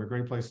conditions of a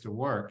great place to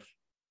work,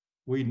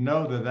 we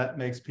know that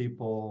makes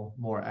people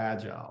more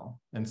agile.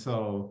 And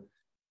so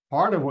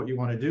part of what you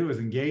want to do is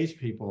engage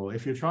people.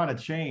 If you're trying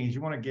to change,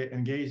 you want to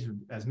engage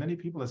as many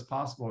people as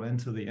possible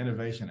into the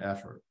innovation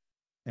effort.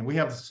 And we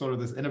have sort of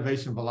this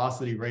innovation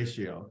velocity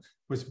ratio,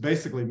 which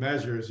basically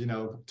measures,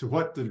 to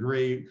what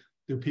degree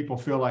do people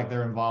feel like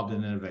they're involved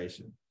in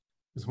innovation.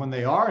 Because when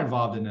they are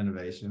involved in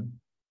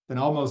innovation, then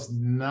almost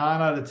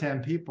 9 out of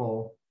 10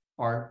 people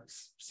are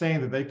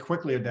saying that they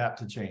quickly adapt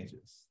to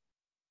changes,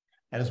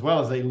 and as well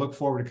as they look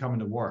forward to coming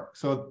to work.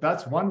 So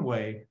that's one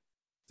way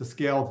to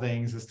scale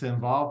things, is to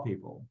involve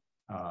people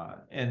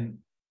and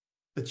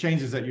the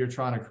changes that you're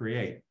trying to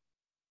create.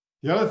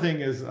 The other thing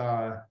is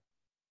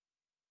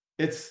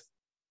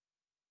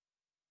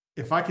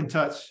if I can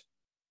touch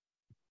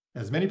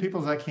as many people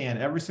as I can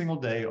every single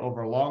day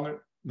over a long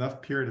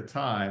enough period of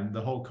time,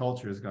 the whole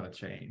culture is going to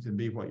change and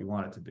be what you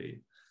want it to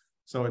be.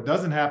 So it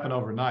doesn't happen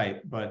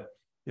overnight, but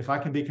if I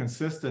can be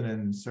consistent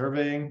in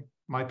surveying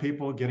my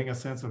people, getting a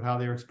sense of how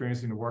they're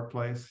experiencing the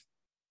workplace,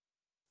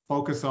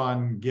 focus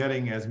on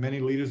getting as many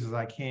leaders as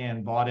I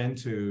can bought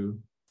into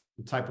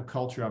the type of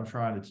culture I'm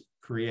trying to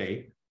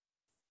create,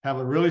 have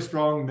a really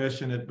strong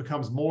mission. It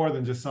becomes more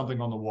than just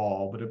something on the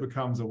wall, but it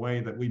becomes a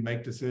way that we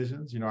make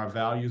decisions. Our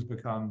values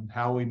become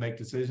how we make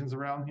decisions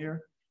around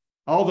here.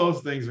 All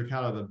those things are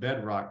kind of the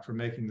bedrock for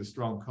making the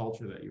strong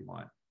culture that you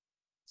want.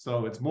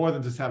 So it's more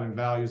than just having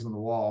values on the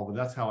wall, but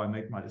that's how I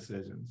make my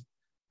decisions.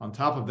 On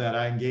top of that,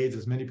 I engage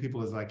as many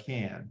people as I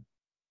can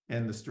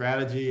in the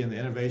strategy and the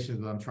innovations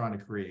that I'm trying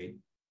to create.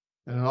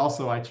 And then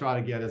also I try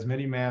to get as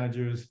many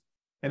managers,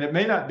 and it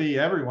may not be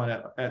everyone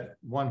at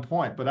one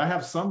point, but I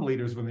have some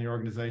leaders within the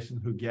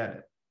organization who get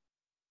it.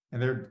 And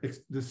they're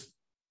just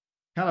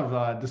kind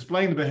of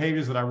displaying the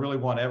behaviors that I really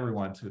want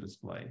everyone to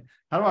display.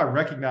 How do I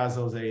recognize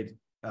those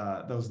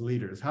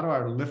leaders? How do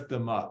I lift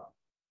them up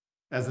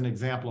as an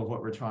example of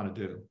what we're trying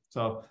to do?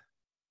 So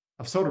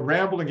I've sort of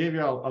rambled and gave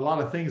you a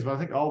lot of things, but I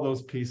think all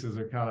those pieces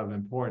are kind of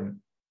important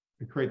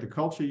to create the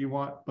culture you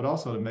want, but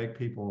also to make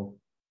people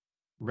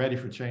ready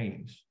for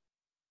change,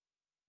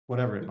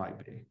 whatever it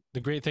might be. The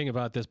great thing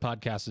about this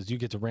podcast is you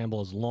get to ramble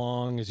as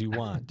long as you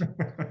want.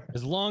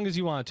 As long as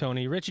you want,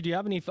 Tony. Richie, do you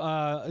have any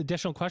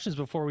additional questions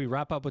before we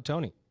wrap up with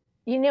Tony?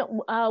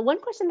 One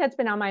question that's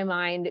been on my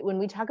mind when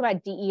we talk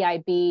about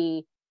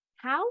DEIB,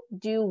 how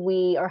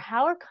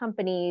are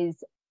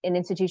companies and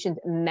institutions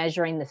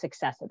measuring the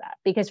success of that?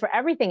 Because for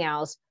everything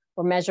else,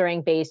 we're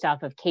measuring based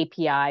off of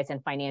KPIs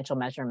and financial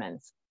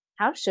measurements.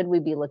 How should we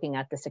be looking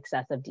at the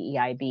success of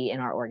DEIB in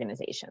our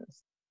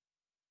organizations?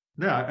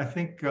 Yeah, I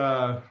think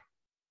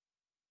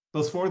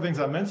those 4 things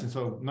I mentioned.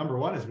 So number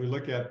 1 is we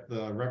look at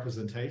the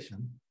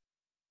representation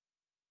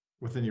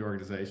within the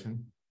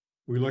organization.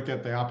 We look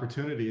at the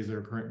opportunities that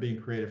are being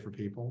created for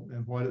people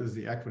and what is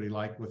the equity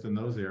like within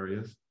those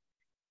areas.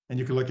 And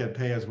you can look at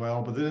pay as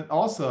well. But then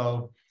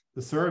also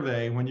the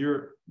survey,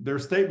 there are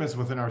statements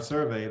within our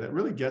survey that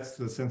really gets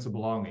to the sense of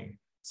belonging.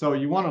 So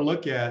you want to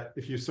look at,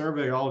 if you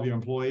survey all of your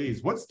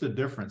employees, what's the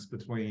difference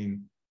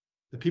between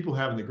the people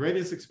having the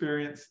greatest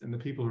experience and the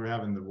people who are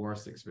having the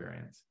worst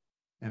experience?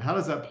 And how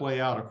does that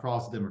play out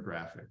across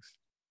demographics?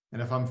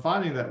 And if I'm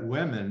finding that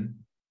women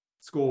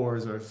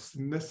scores are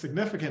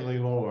significantly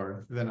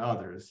lower than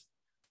others,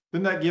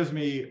 then that gives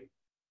me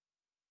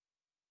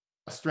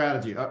a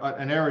strategy,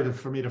 an area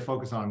for me to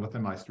focus on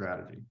within my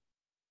strategy.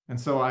 And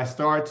so I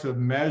start to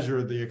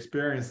measure the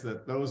experience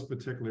that those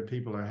particular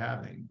people are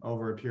having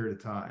over a period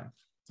of time.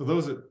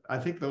 So I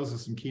think those are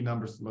some key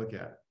numbers to look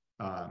at.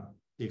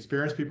 The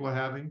experience people are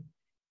having,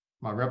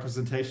 my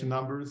representation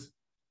numbers,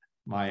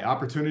 my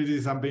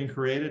opportunities I'm being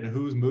created and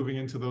who's moving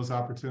into those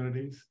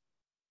opportunities,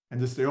 and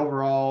just the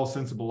overall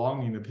sense of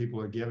belonging that people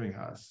are giving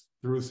us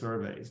through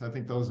surveys. I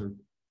think those are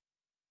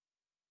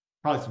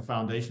probably some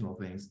foundational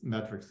things,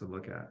 metrics to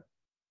look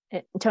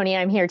at. Tony,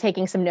 I'm here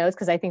taking some notes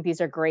because I think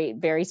these are great,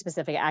 very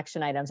specific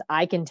action items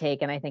I can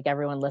take, and I think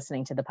everyone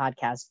listening to the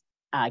podcast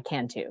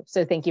can too.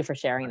 So thank you for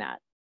sharing that.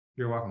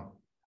 You're welcome.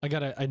 I got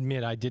to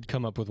admit, I did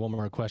come up with one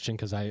more question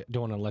because I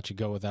don't want to let you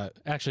go with that.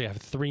 Actually, I have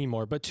 3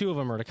 more, but 2 of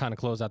them are to kind of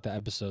close out the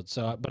episode.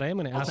 So, but I am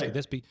going to ask you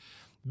this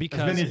because...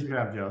 As many as you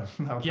have, Joe.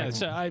 Yeah,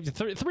 so I have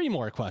 3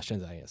 more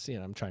questions, I guess.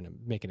 I'm trying to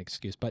make an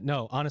excuse. But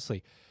no,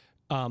 honestly,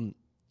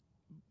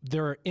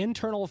 there are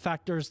internal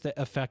factors that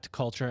affect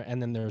culture,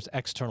 and then there's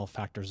external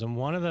factors. And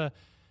one of the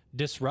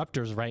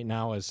disruptors right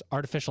now is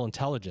artificial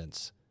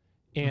intelligence.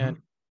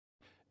 And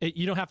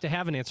you don't have to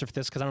have an answer for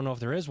this because I don't know if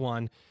there is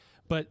one,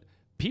 but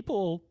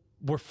people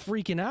were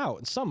freaking out,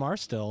 and some are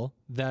still,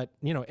 that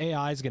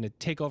AI is going to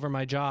take over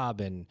my job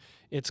and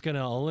it's going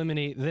to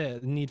eliminate the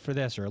need for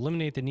this or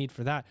eliminate the need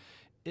for that.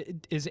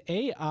 Is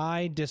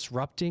AI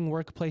disrupting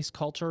workplace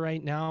culture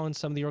right now in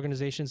some of the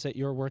organizations that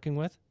you're working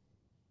with?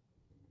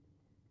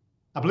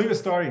 I believe it's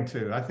starting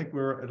to. I think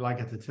we're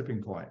like at the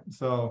tipping point.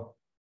 So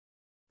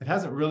it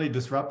hasn't really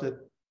disrupted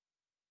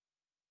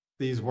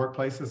these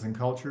workplaces and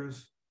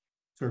cultures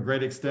to a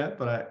great extent,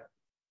 but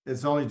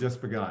it's only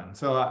just begun.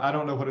 So I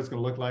don't know what it's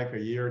going to look like a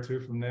year or 2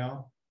 from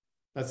now.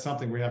 That's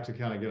something we have to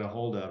kind of get a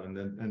hold of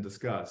and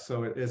discuss.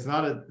 So it's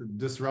not a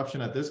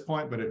disruption at this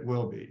point, but it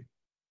will be.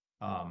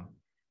 And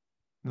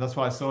that's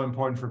why it's so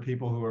important for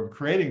people who are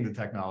creating the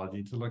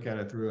technology to look at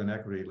it through an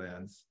equity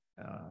lens,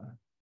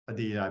 a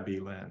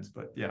DEIB lens.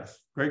 But yes,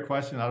 great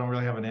question. I don't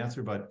really have an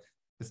answer, but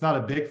it's not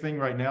a big thing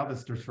right now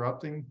that's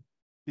disrupting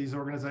these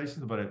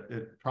organizations, but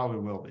it probably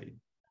will be.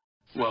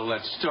 Well,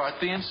 let's start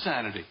the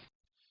insanity.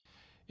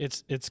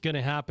 It's going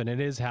to happen. It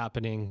is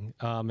happening,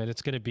 and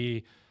it's going to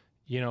be,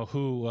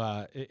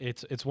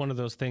 it's one of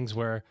those things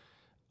where,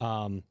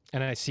 and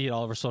I see it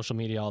all over social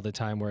media all the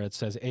time, where it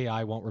says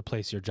AI won't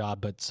replace your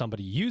job, but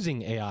somebody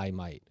using AI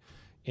might.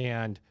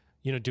 And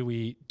do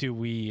we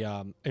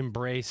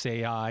embrace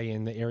AI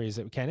in the areas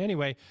that we can?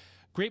 Anyway,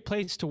 great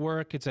place to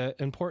work. It's an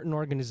important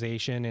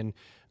organization, and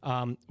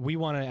we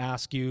want to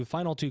ask you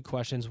final 2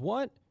 questions.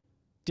 What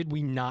did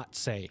we not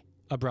say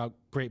about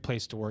Great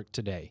Place to Work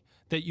today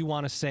that you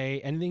want to say?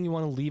 Anything you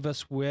want to leave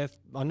us with?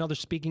 Another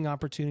speaking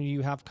opportunity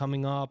you have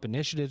coming up?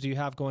 Initiatives you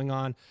have going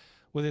on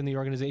within the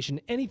organization?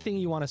 Anything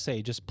you want to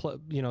say? Just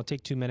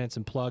take 2 minutes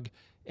and plug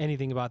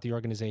anything about the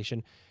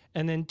organization.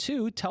 And then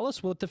 2, tell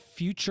us what the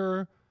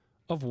future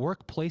of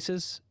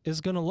workplaces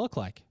is going to look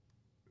like.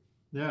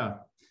 Yeah,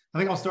 I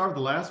think I'll start with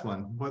the last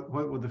one. What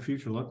would the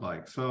future look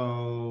like?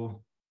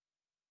 So,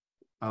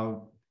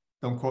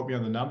 don't quote me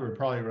on the number.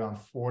 Probably around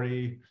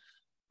 40%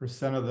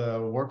 of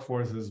the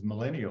workforce is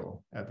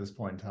millennial at this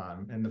point in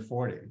time, in the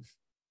 40s.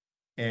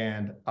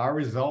 And our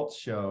results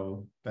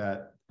show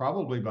that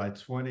probably by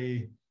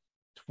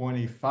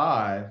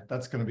 2025,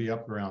 that's going to be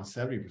up around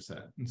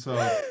 70%. And so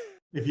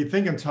if you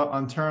think in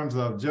terms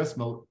of just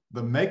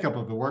the makeup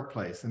of the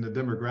workplace and the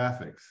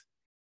demographics,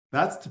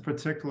 that's the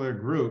particular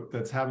group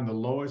that's having the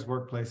lowest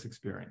workplace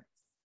experience.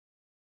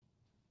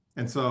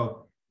 And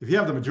so if you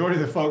have the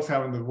majority of the folks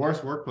having the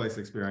worst workplace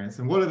experience,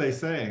 and what are they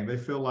saying? They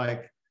feel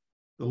like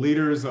the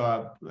leaders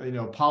are,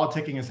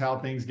 politicking is how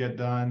things get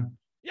done.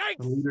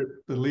 Yikes!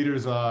 The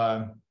leaders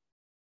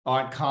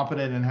aren't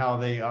competent in how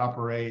they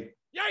operate.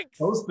 Yikes!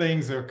 Those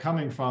things are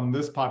coming from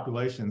this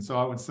population. So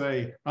I would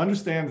say,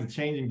 understand the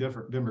changing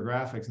different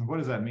demographics and what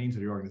does that mean to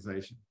the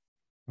organization?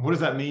 And what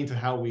does that mean to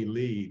how we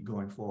lead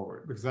going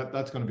forward? Because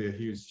that's going to be a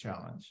huge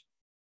challenge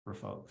for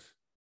folks.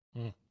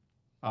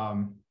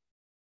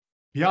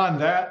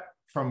 Beyond that,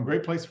 from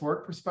Great Place to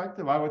Work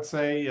perspective, I would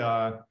say,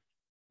 go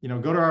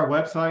to our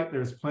website.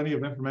 There's plenty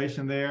of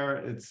information there.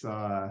 It's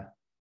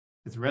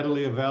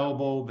readily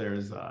available.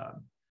 There's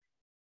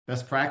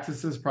best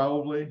practices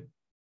probably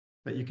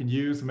that you can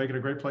use to make it a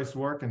great place to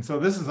work. And so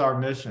this is our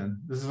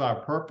mission. This is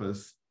our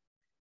purpose.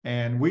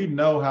 And we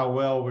know how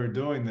well we're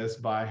doing this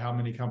by how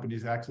many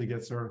companies actually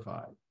get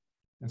certified.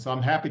 And so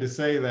I'm happy to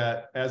say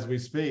that as we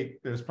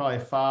speak, there's probably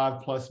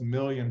 5+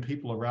 million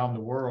people around the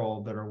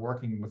world that are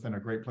working within a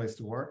great place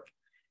to work.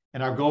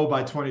 And our goal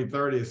by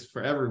 2030 is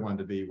for everyone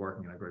to be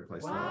working in a great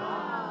place to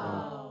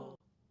work.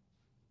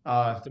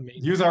 So,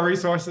 use our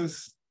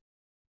resources.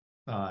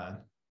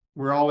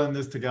 We're all in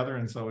this together.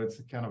 And so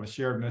it's kind of a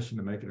shared mission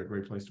to make it a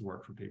great place to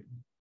work for people.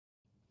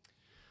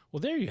 Well,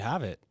 there you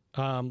have it,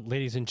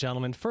 ladies and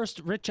gentlemen. First,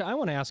 Rich, I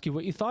want to ask you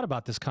what you thought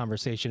about this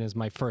conversation as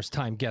my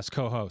first-time guest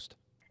co-host.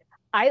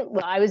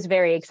 I was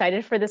very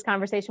excited for this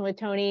conversation with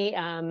Tony.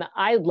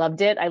 I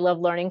loved it. I love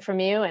learning from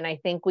you. And I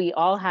think we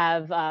all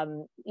have,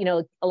 a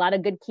lot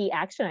of good key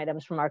action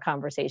items from our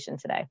conversation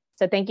today.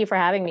 So thank you for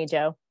having me,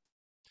 Joe.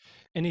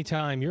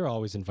 Anytime. You're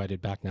always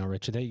invited back now,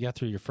 Richard. You got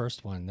through your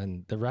first one,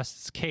 then the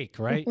rest is cake,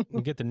 right?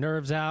 We get the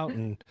nerves out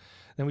and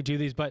then we do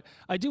these. But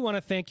I do want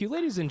to thank you,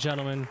 ladies and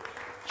gentlemen.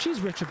 She's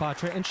Richa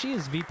Batra, and she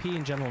is VP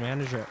and General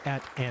Manager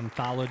at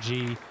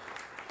Anthology.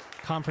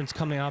 Conference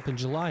coming up in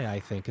July,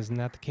 I think. Isn't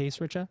that the case,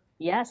 Richa?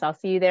 Yes, I'll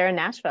see you there in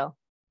Nashville.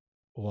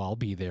 Well, I'll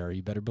be there.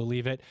 You better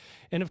believe it.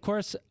 And of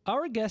course,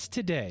 our guest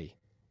today,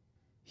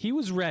 he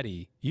was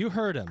ready. You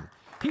heard him.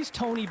 He's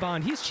Tony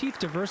Bond. He's Chief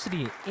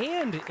Diversity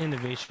and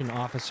Innovation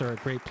Officer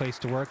at Great Place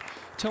to Work.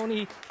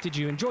 Tony, did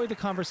you enjoy the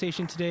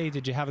conversation today?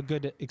 Did you have a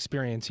good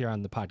experience here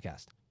on the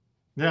podcast?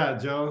 Yeah,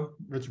 Joe,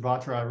 Richard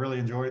Batra, I really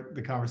enjoyed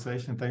the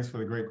conversation. Thanks for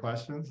the great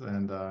questions.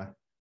 And I'm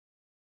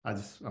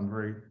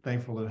very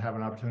thankful to have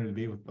an opportunity to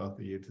be with both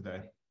of you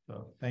today.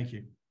 So thank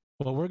you.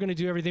 Well, we're going to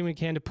do everything we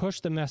can to push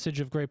the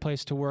message of Great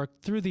Place to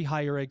Work through the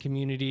higher ed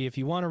community. If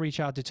you want to reach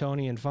out to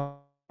Tony and find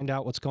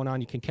out what's going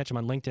on, you can catch him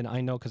on LinkedIn.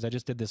 I know because I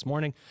just did this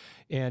morning.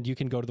 And you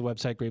can go to the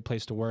website, Great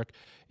Place to Work,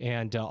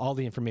 and all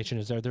the information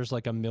is there. There's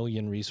like 1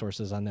 million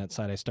resources on that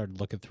site. I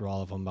started looking through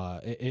all of them.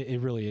 It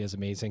really is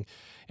amazing.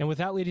 And with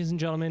that, ladies and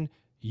gentlemen,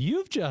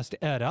 you've just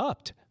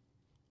ed-upped.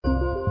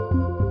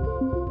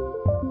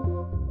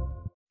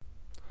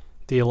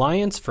 The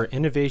Alliance for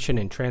Innovation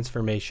and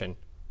Transformation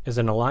is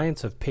an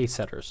alliance of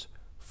pacesetters,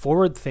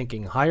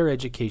 forward-thinking higher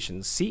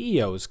education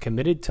CEOs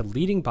committed to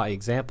leading by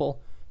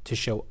example to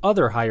show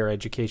other higher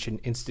education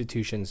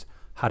institutions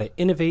how to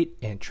innovate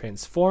and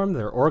transform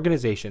their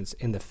organizations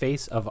in the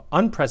face of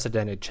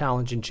unprecedented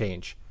challenge and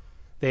change.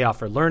 They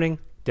offer learning,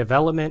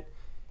 development,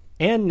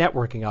 and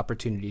networking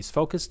opportunities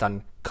focused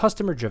on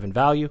customer-driven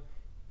value,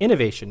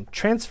 innovation,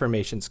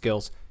 transformation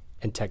skills,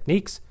 and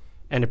techniques,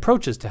 and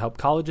approaches to help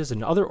colleges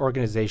and other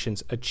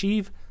organizations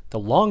achieve the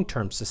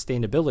long-term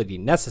sustainability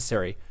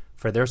necessary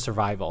for their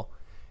survival.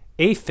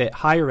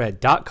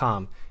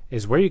 AFITHigherEd.com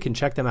is where you can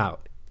check them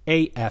out.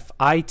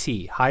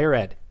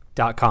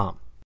 AFITHigherEd.com.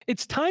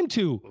 It's time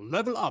to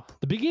Level up.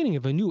 The beginning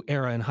of a new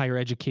era in higher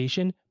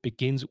education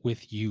begins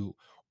with you.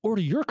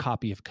 Order your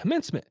copy of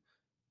Commencement,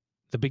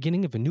 The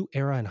Beginning of a New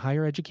Era in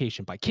Higher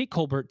Education by Kate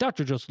Colbert,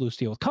 Dr. Joe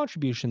Salustio, with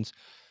contributions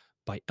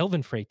by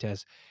Elvin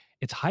Freitas.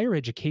 It's higher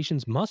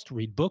education's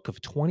must-read book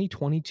of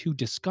 2022.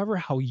 Discover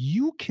how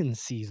you can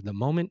seize the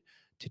moment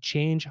to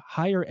change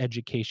higher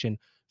education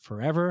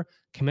forever.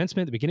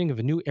 Commencement, The Beginning of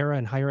a New Era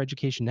in Higher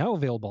Education, now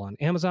available on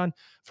Amazon.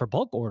 For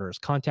bulk orders,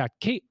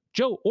 contact Kate,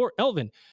 Joe, or Elvin